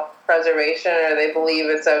own self-preservation, or they believe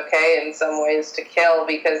it's okay in some ways to kill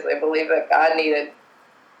because they believe that God needed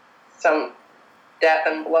some death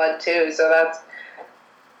and blood too. So that's,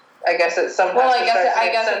 I guess it's sometimes. Well, I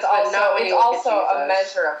guess it's also a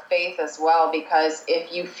measure of faith as well, because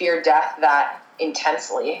if you fear death that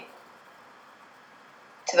intensely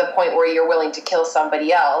to the point where you're willing to kill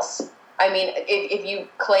somebody else, I mean, if you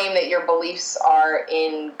claim that your beliefs are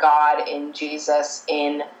in God, in Jesus,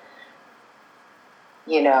 in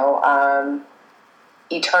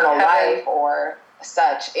eternal life or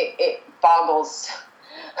such, it boggles.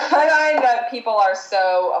 I find that people are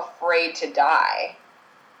so afraid to die.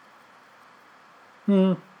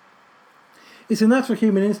 It's a natural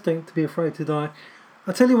human instinct to be afraid to die.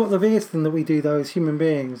 I tell you what, the biggest thing that we do though as human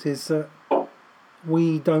beings is that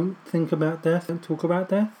we don't think about death, don't talk about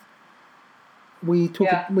death. We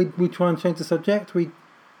talk. We try and change the subject.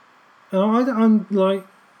 I'm like,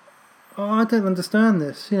 I don't understand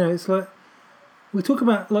this. You know, it's like we talk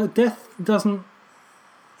about like death doesn't.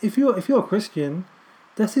 If you're a Christian,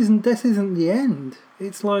 death isn't the end.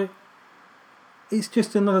 It's like it's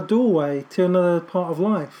just another doorway to another part of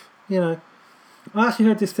life. You know, I actually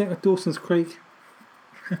heard this thing at Dawson's Creek.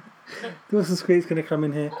 Dawson's Creek's going to come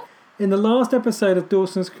in here. In the last episode of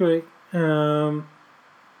Dawson's Creek,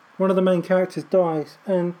 one of the main characters dies,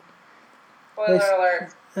 and they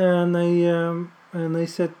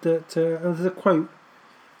said that there's a quote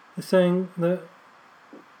saying that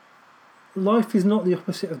life is not the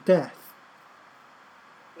opposite of death.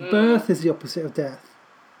 Birth is the opposite of death.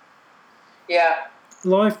 Yeah.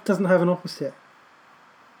 Life doesn't have an opposite.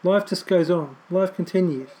 Life just goes on. Life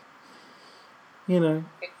continues. You know,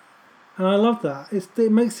 and I love that.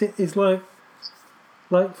 It makes it. It's like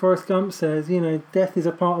Forrest Gump says. You know, death is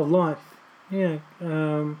a part of life. Yeah.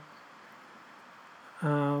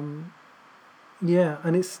 Yeah,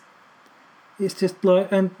 and it's just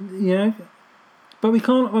like, and you know, but we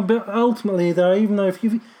can't. But ultimately, though, even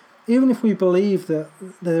if we believe that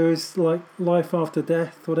there is like life after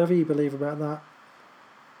death, whatever you believe about that,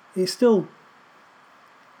 it's still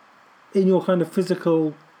in your kind of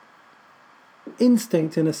physical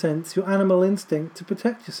instinct, in a sense, your animal instinct to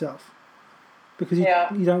protect yourself, because you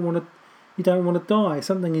don't want to die.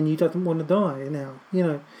 Something in you doesn't want to die now. You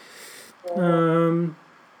know. Mm-hmm.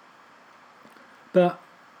 But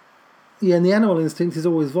yeah, and the animal instinct is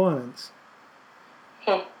always violence.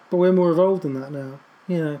 But we're more evolved than that now,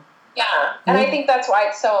 you know. Yeah, and I think that's why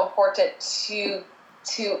it's so important to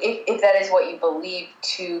if that is what you believe,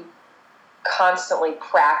 to constantly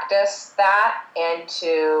practice that and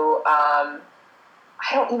to, I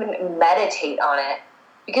don't even meditate on it.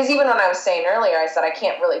 Because even when I was saying earlier, I said I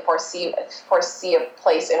can't really foresee a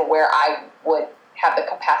place in where I would have the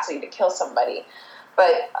capacity to kill somebody.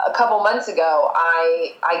 But a couple months ago,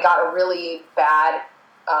 I got a really bad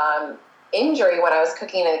injury when I was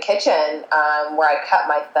cooking in the kitchen, where I cut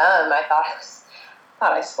my thumb. I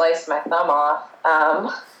thought I sliced my thumb off.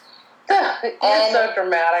 You're so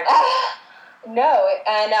dramatic. No,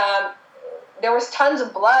 and there was tons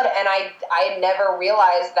of blood, and I had never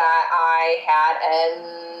realized that I had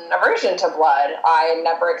an aversion to blood. I had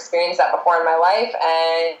never experienced that before in my life,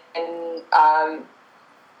 and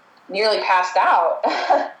nearly passed out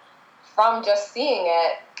from just seeing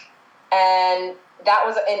it. And that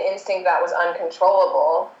was an instinct that was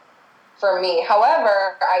uncontrollable for me.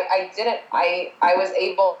 However, I was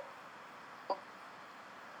able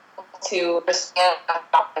to understand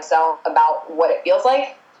about myself, about what it feels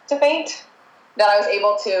like to faint, that I was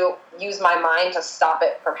able to use my mind to stop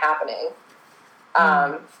it from happening,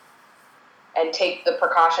 and take the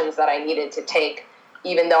precautions that I needed to take,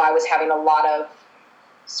 even though I was having a lot of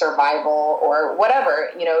survival or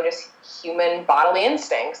whatever, just human bodily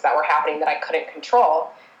instincts that were happening that I couldn't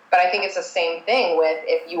control. But I think it's the same thing with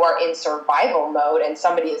if you are in survival mode and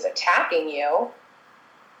somebody is attacking you.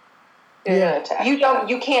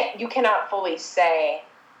 You cannot fully say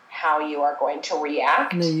how you are going to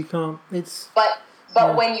react. No, you can't.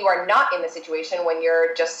 But when you are not in the situation, when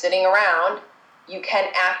you're just sitting around, you can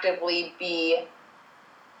actively be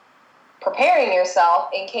preparing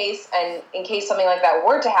yourself in case something like that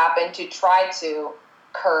were to happen, to try to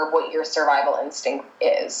curb what your survival instinct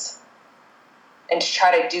is, and to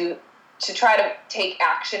try to take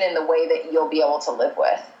action in the way that you'll be able to live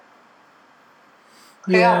with.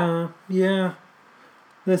 Yeah.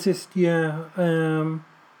 There's just,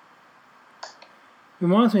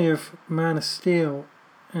 reminds me of Man of Steel.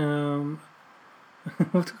 We're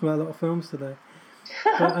talking about a lot of films today.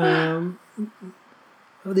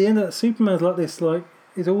 But at the end of that, Superman's like this, Superman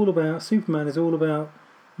is all about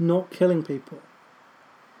not killing people.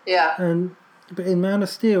 Yeah. But in Man of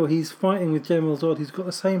Steel, he's fighting with General Zod, who's got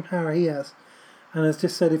the same power he has, and has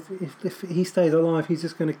just said if he stays alive, he's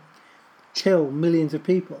just going to kill millions of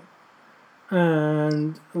people.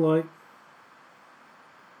 And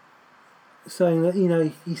saying that,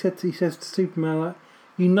 he says to Superman,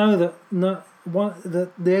 that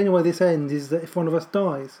the only way this ends is that if one of us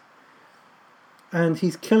dies. And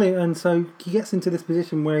he's killing, and so he gets into this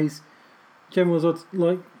position where General Zod's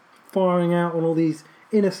firing out on all these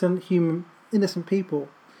innocent people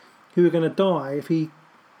who are going to die if he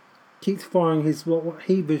keeps firing his what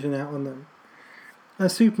he vision out on them.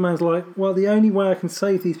 And Superman's like, well, the only way I can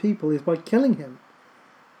save these people is by killing him.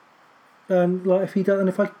 And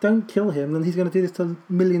if I don't kill him, then he's going to do this to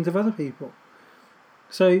millions of other people.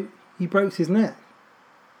 So he breaks his neck.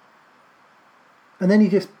 And then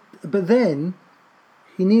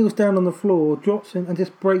he kneels down on the floor, drops in, and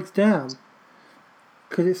just breaks down.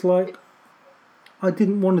 Because it's like, I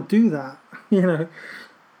didn't want to do that.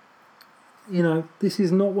 This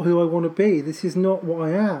is not who I want to be. This is not what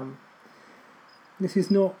I am. This is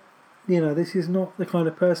not, this is not the kind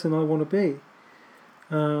of person I want to be.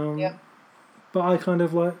 But I kind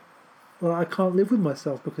of I can't live with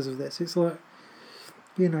myself because of this. It's like,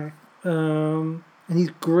 and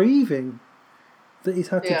he's grieving that he's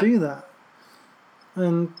had to do that.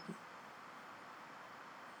 And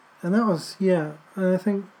that was, and I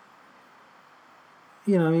think,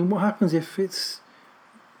 what happens if it's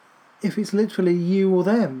literally you or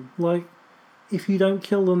them? If you don't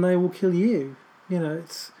kill them, they will kill you. Do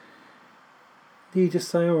you just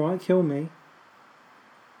say, all right, kill me?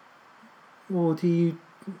 Or do you,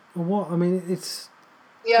 or what? I mean, that's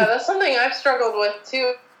something I've struggled with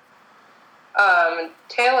too.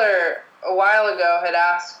 Taylor a while ago had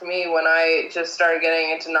asked me, when I just started getting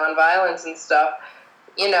into nonviolence and stuff,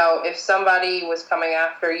 if somebody was coming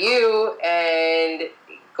after you and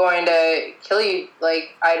going to kill you,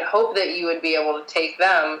 I'd hope that you would be able to take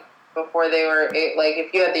them before they were,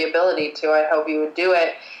 if you had the ability to, I'd hope you would do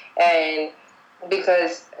it. And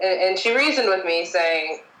and she reasoned with me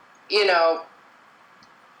saying,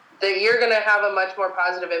 that you're going to have a much more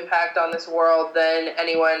positive impact on this world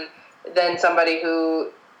than somebody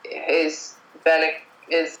who is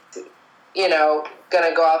going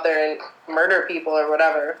to go out there and murder people or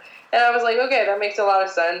whatever. And I was like, okay, that makes a lot of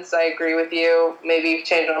sense. I agree with you. Maybe you've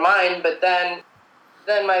changed my mind. But then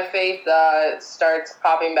my faith starts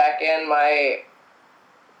popping back in, my,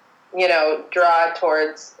 draw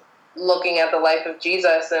towards looking at the life of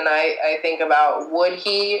Jesus, and I think about, would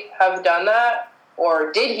he have done that,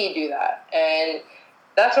 or did he do that? And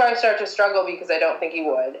that's where I start to struggle, because I don't think he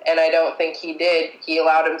would, and I don't think he did. He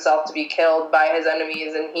allowed himself to be killed by his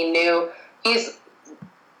enemies, and he knew if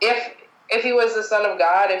he was the Son of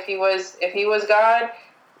God, if he was God,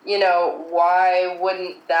 you know, why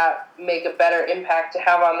wouldn't that make a better impact to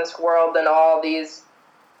have on this world than all these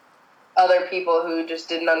other people who just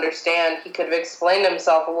didn't understand? He could have explained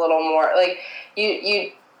himself a little more. Like,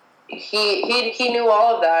 he knew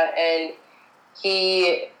all of that, and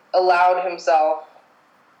he allowed himself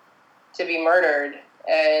to be murdered.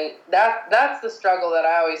 And that's the struggle that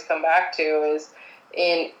I always come back to, is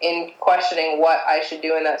in questioning what I should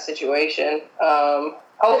do in that situation.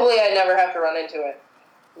 Hopefully I never have to run into it,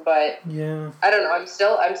 but yeah, I don't know. I'm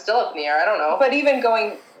still up in the air. I don't know. But even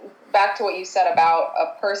going back to what you said about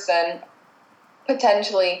a person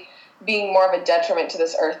potentially being more of a detriment to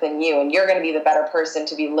this earth than you, and you're going to be the better person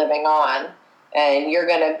to be living on, and you're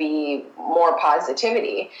going to be more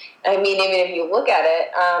positivity. I mean, even if you look at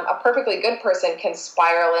it, a perfectly good person can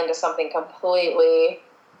spiral into something completely,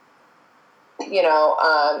 you know,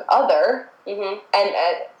 other. Mm-hmm.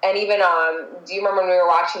 And even, do you remember when we were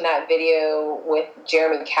watching that video with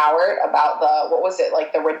Jeremy Cowart about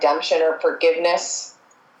the redemption or forgiveness?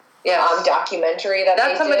 Yes. Documentary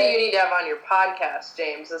that's somebody you need to have on your podcast,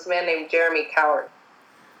 James. This man named Jeremy Cowart.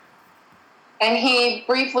 And he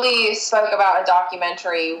briefly spoke about a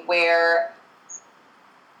documentary where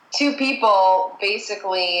two people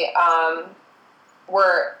basically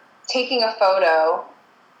were taking a photo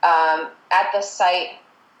at the site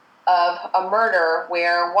of a murder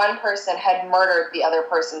where one person had murdered the other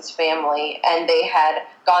person's family, and they had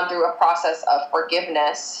gone through a process of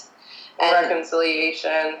forgiveness and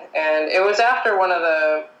reconciliation. And it was after one of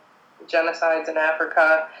the genocides in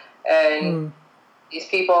Africa, and these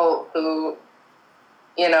people who,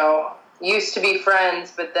 you know, used to be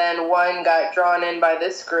friends, but then one got drawn in by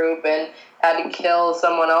this group and had to kill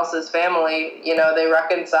someone else's family, you know, they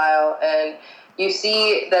reconcile, and you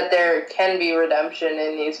see that there can be redemption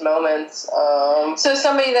in these moments. So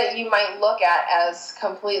somebody that you might look at as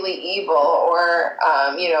completely evil, or,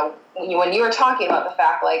 you know, when you were talking about the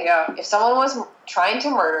fact, like, if someone was trying to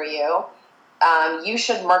murder you, you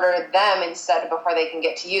should murder them instead before they can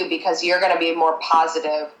get to you, because you're going to be a more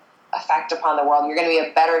positive effect upon the world. You're going to be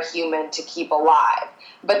a better human to keep alive.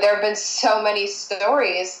 But there have been so many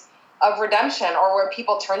stories of redemption, or where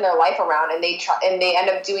people turn their life around and they end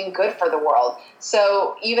up doing good for the world.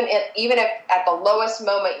 So even if at the lowest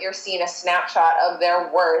moment you're seeing a snapshot of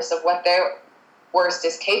their worst, of what their worst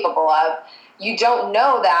is capable of, you don't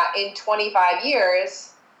know that in 25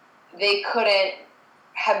 years they couldn't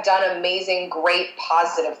have done amazing, great,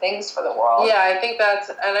 positive things for the world. Yeah, I think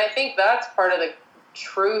that's part of the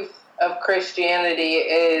truth of Christianity,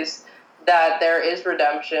 is that there is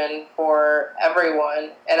redemption for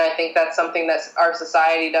everyone. And I think that's something that our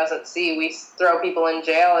society doesn't see. We throw people in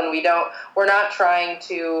jail, and we're not trying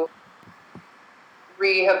to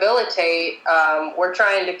rehabilitate, we're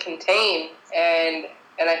trying to contain, and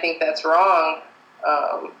I think that's wrong.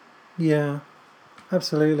 Yeah,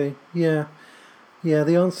 absolutely. Yeah,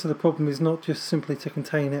 the answer to the problem is not just simply to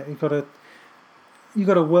contain it. You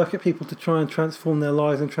got to work at people to try and transform their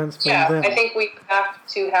lives and transform them. I think we have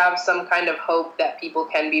to have some kind of hope that people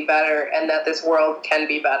can be better, and that this world can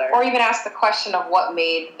be better. Or even ask the question of what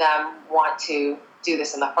made them want to do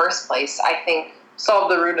this in the first place. I think solve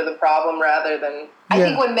the root of the problem rather than... I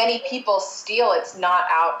think when many people steal, it's not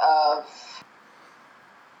out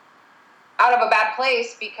of a bad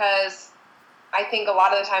place, because I think a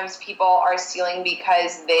lot of the times people are stealing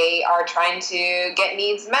because they are trying to get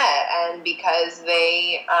needs met, and because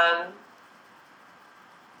they,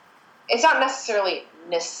 it's not necessarily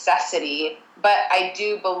necessity, but I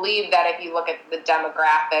do believe that if you look at the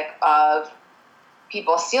demographic of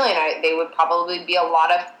people stealing, they would probably be a lot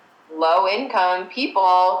of low-income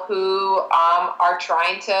people who are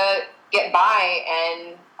trying to get by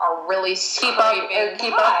and are really keep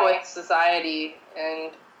up with society,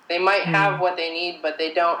 and they might have what they need, but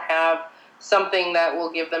they don't have something that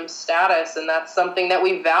will give them status, and that's something that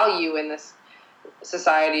we value in this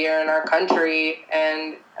society or in our country.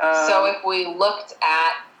 And so if we looked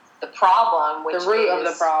at the problem, which the root of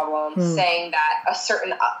the problem, saying that a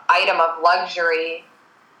certain item of luxury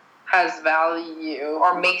has value,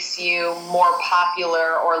 or makes you more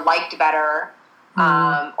popular or liked better,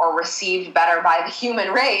 or received better by the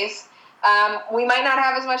human race, we might not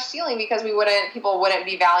have as much stealing, because people wouldn't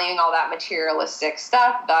be valuing all that materialistic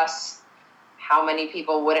stuff. Thus, how many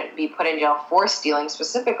people wouldn't be put in jail for stealing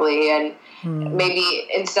specifically? And maybe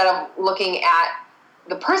instead of looking at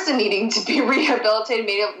the person needing to be rehabilitated,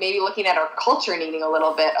 maybe looking at our culture needing a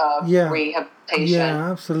little bit of rehabilitation.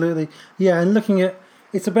 Yeah, absolutely. Yeah, and looking at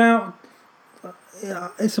it's about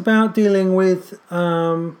dealing with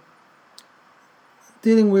not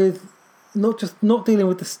dealing with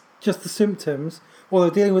just the symptoms, although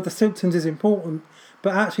dealing with the symptoms is important,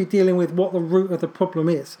 but actually dealing with what the root of the problem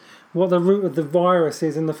is, what the root of the virus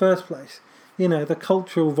is in the first place. You know, the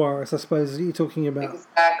cultural virus, I suppose, that you're talking about.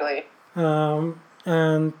 Exactly. And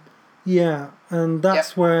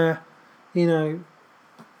that's where, you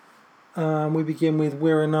know, we begin with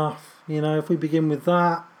we're enough. You know, if we begin with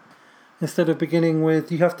that, instead of beginning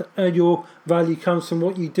with you have to earn your value comes from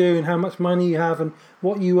what you do and how much money you have and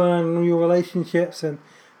what you earn and your relationships and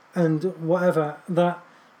whatever, that,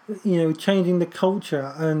 you know, changing the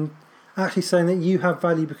culture and actually saying that you have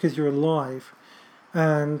value because you're alive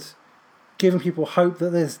and giving people hope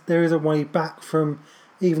that there is a way back from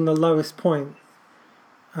even the lowest point.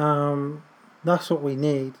 That's what we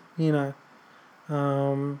need, you know.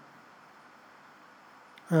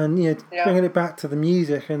 And bringing it back to the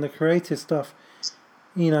music and the creative stuff,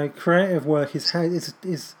 you know, creative work is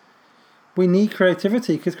we need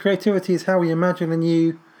creativity because creativity is how we imagine a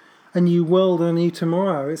new world and a new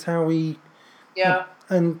tomorrow. It's how we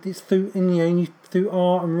and it's through through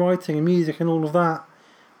art and writing and music and all of that.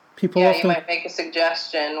 People often, you might make a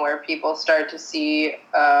suggestion where people start to see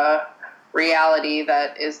reality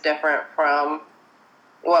that is different from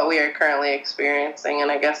what we are currently experiencing,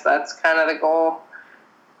 and I guess that's kind of the goal.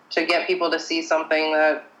 To get people to see something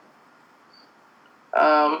that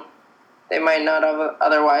they might not have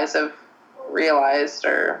otherwise have realized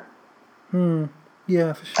or...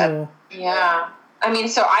 Yeah, for sure. I mean,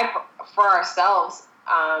 so for ourselves,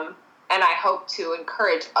 and I hope to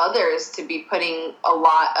encourage others to be putting a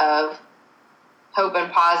lot of hope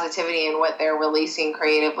and positivity in what they're releasing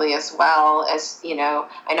creatively as well. As, you know,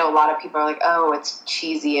 I know a lot of people are like, oh, it's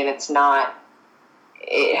cheesy and it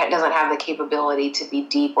doesn't have the capability to be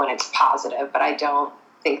deep when it's positive, but I don't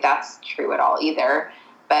think that's true at all either.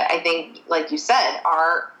 But I think, like you said,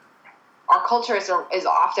 our culture is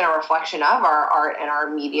often a reflection of our art and our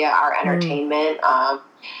media, our entertainment.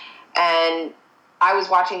 And I was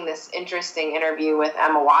watching this interesting interview with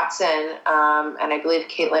Emma Watson and I believe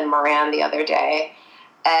Caitlin Moran the other day,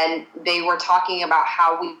 and they were talking about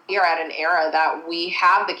how we are at an era that we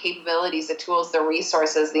have the capabilities, the tools, the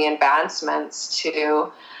resources, the advancements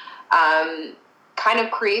to kind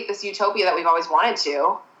of create this utopia that we've always wanted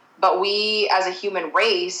to. But we, as a human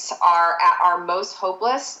race, are at our most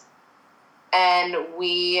hopeless, and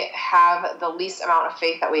we have the least amount of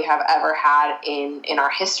faith that we have ever had in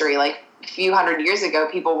our history. Like a few hundred years ago,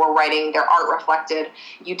 people were writing, their art reflected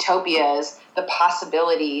utopias, the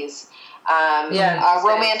possibilities, a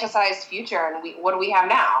romanticized future. And what do we have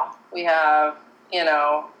now? We have, you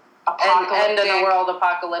know, end of the world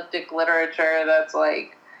apocalyptic literature that's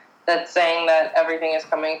saying that everything is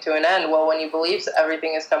coming to an end. Well, when you believe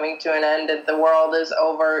everything is coming to an end and the world is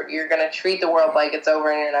over, you're going to treat the world like it's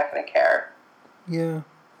over and you're not going to care. Yeah.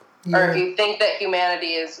 Or if you think that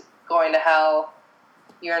humanity is going to hell,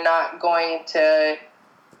 you're not going to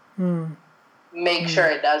make sure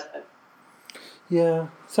it doesn't. Yeah.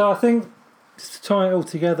 So I think, just to tie it all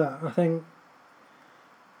together, I think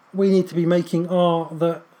we need to be making art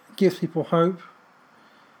that gives people hope.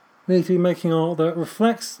 We need to be making art that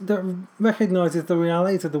recognises the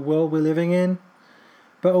realities of the world we're living in,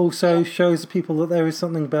 but also shows the people that there is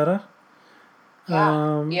something better.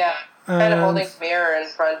 Kind of holding a mirror in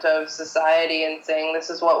front of society and saying this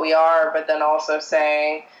is what we are, but then also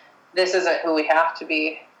saying this isn't who we have to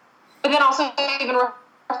be. But then also even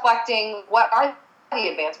reflecting what are the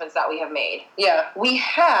advancements that we have made. Yeah. We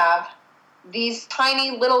have these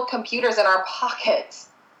tiny little computers in our pockets.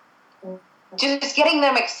 Just getting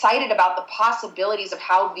them excited about the possibilities of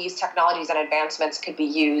how these technologies and advancements could be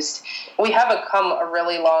used. We have come a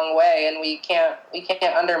really long way, and we can't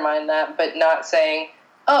undermine that, but not saying,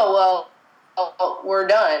 oh, well, we're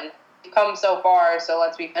done. We've come so far, so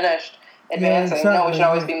let's be finished advancing. Yeah, exactly. No, we should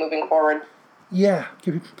always be moving forward. Yeah,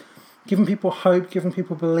 giving people hope, giving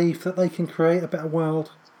people belief that they can create a better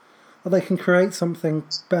world, that they can create something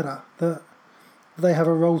better, that they have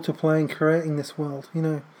a role to play in creating this world, you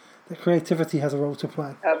know. That creativity has a role to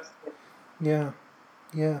play. Absolutely.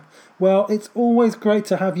 Yeah. Well, it's always great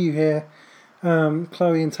to have you here,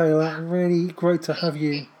 Chloe and Taylor. Really great to have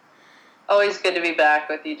you. Always good to be back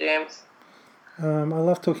with you, James. I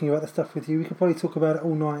love talking about this stuff with you. We could probably talk about it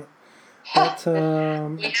all night. But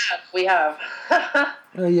we have.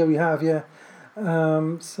 Yeah, we have. Yeah.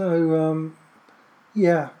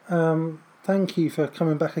 Thank you for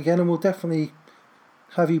coming back again, and we'll definitely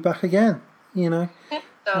have you back again. you know.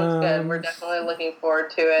 Sounds good. We're definitely looking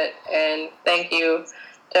forward to it. And thank you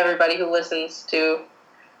to everybody who listens to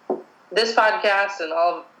this podcast and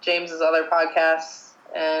all of James's other podcasts.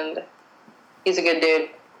 And he's a good dude.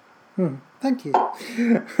 Thank you.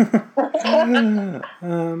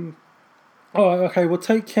 Okay, well,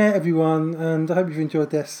 take care, everyone, and I hope you've enjoyed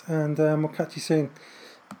this, and we'll catch you soon.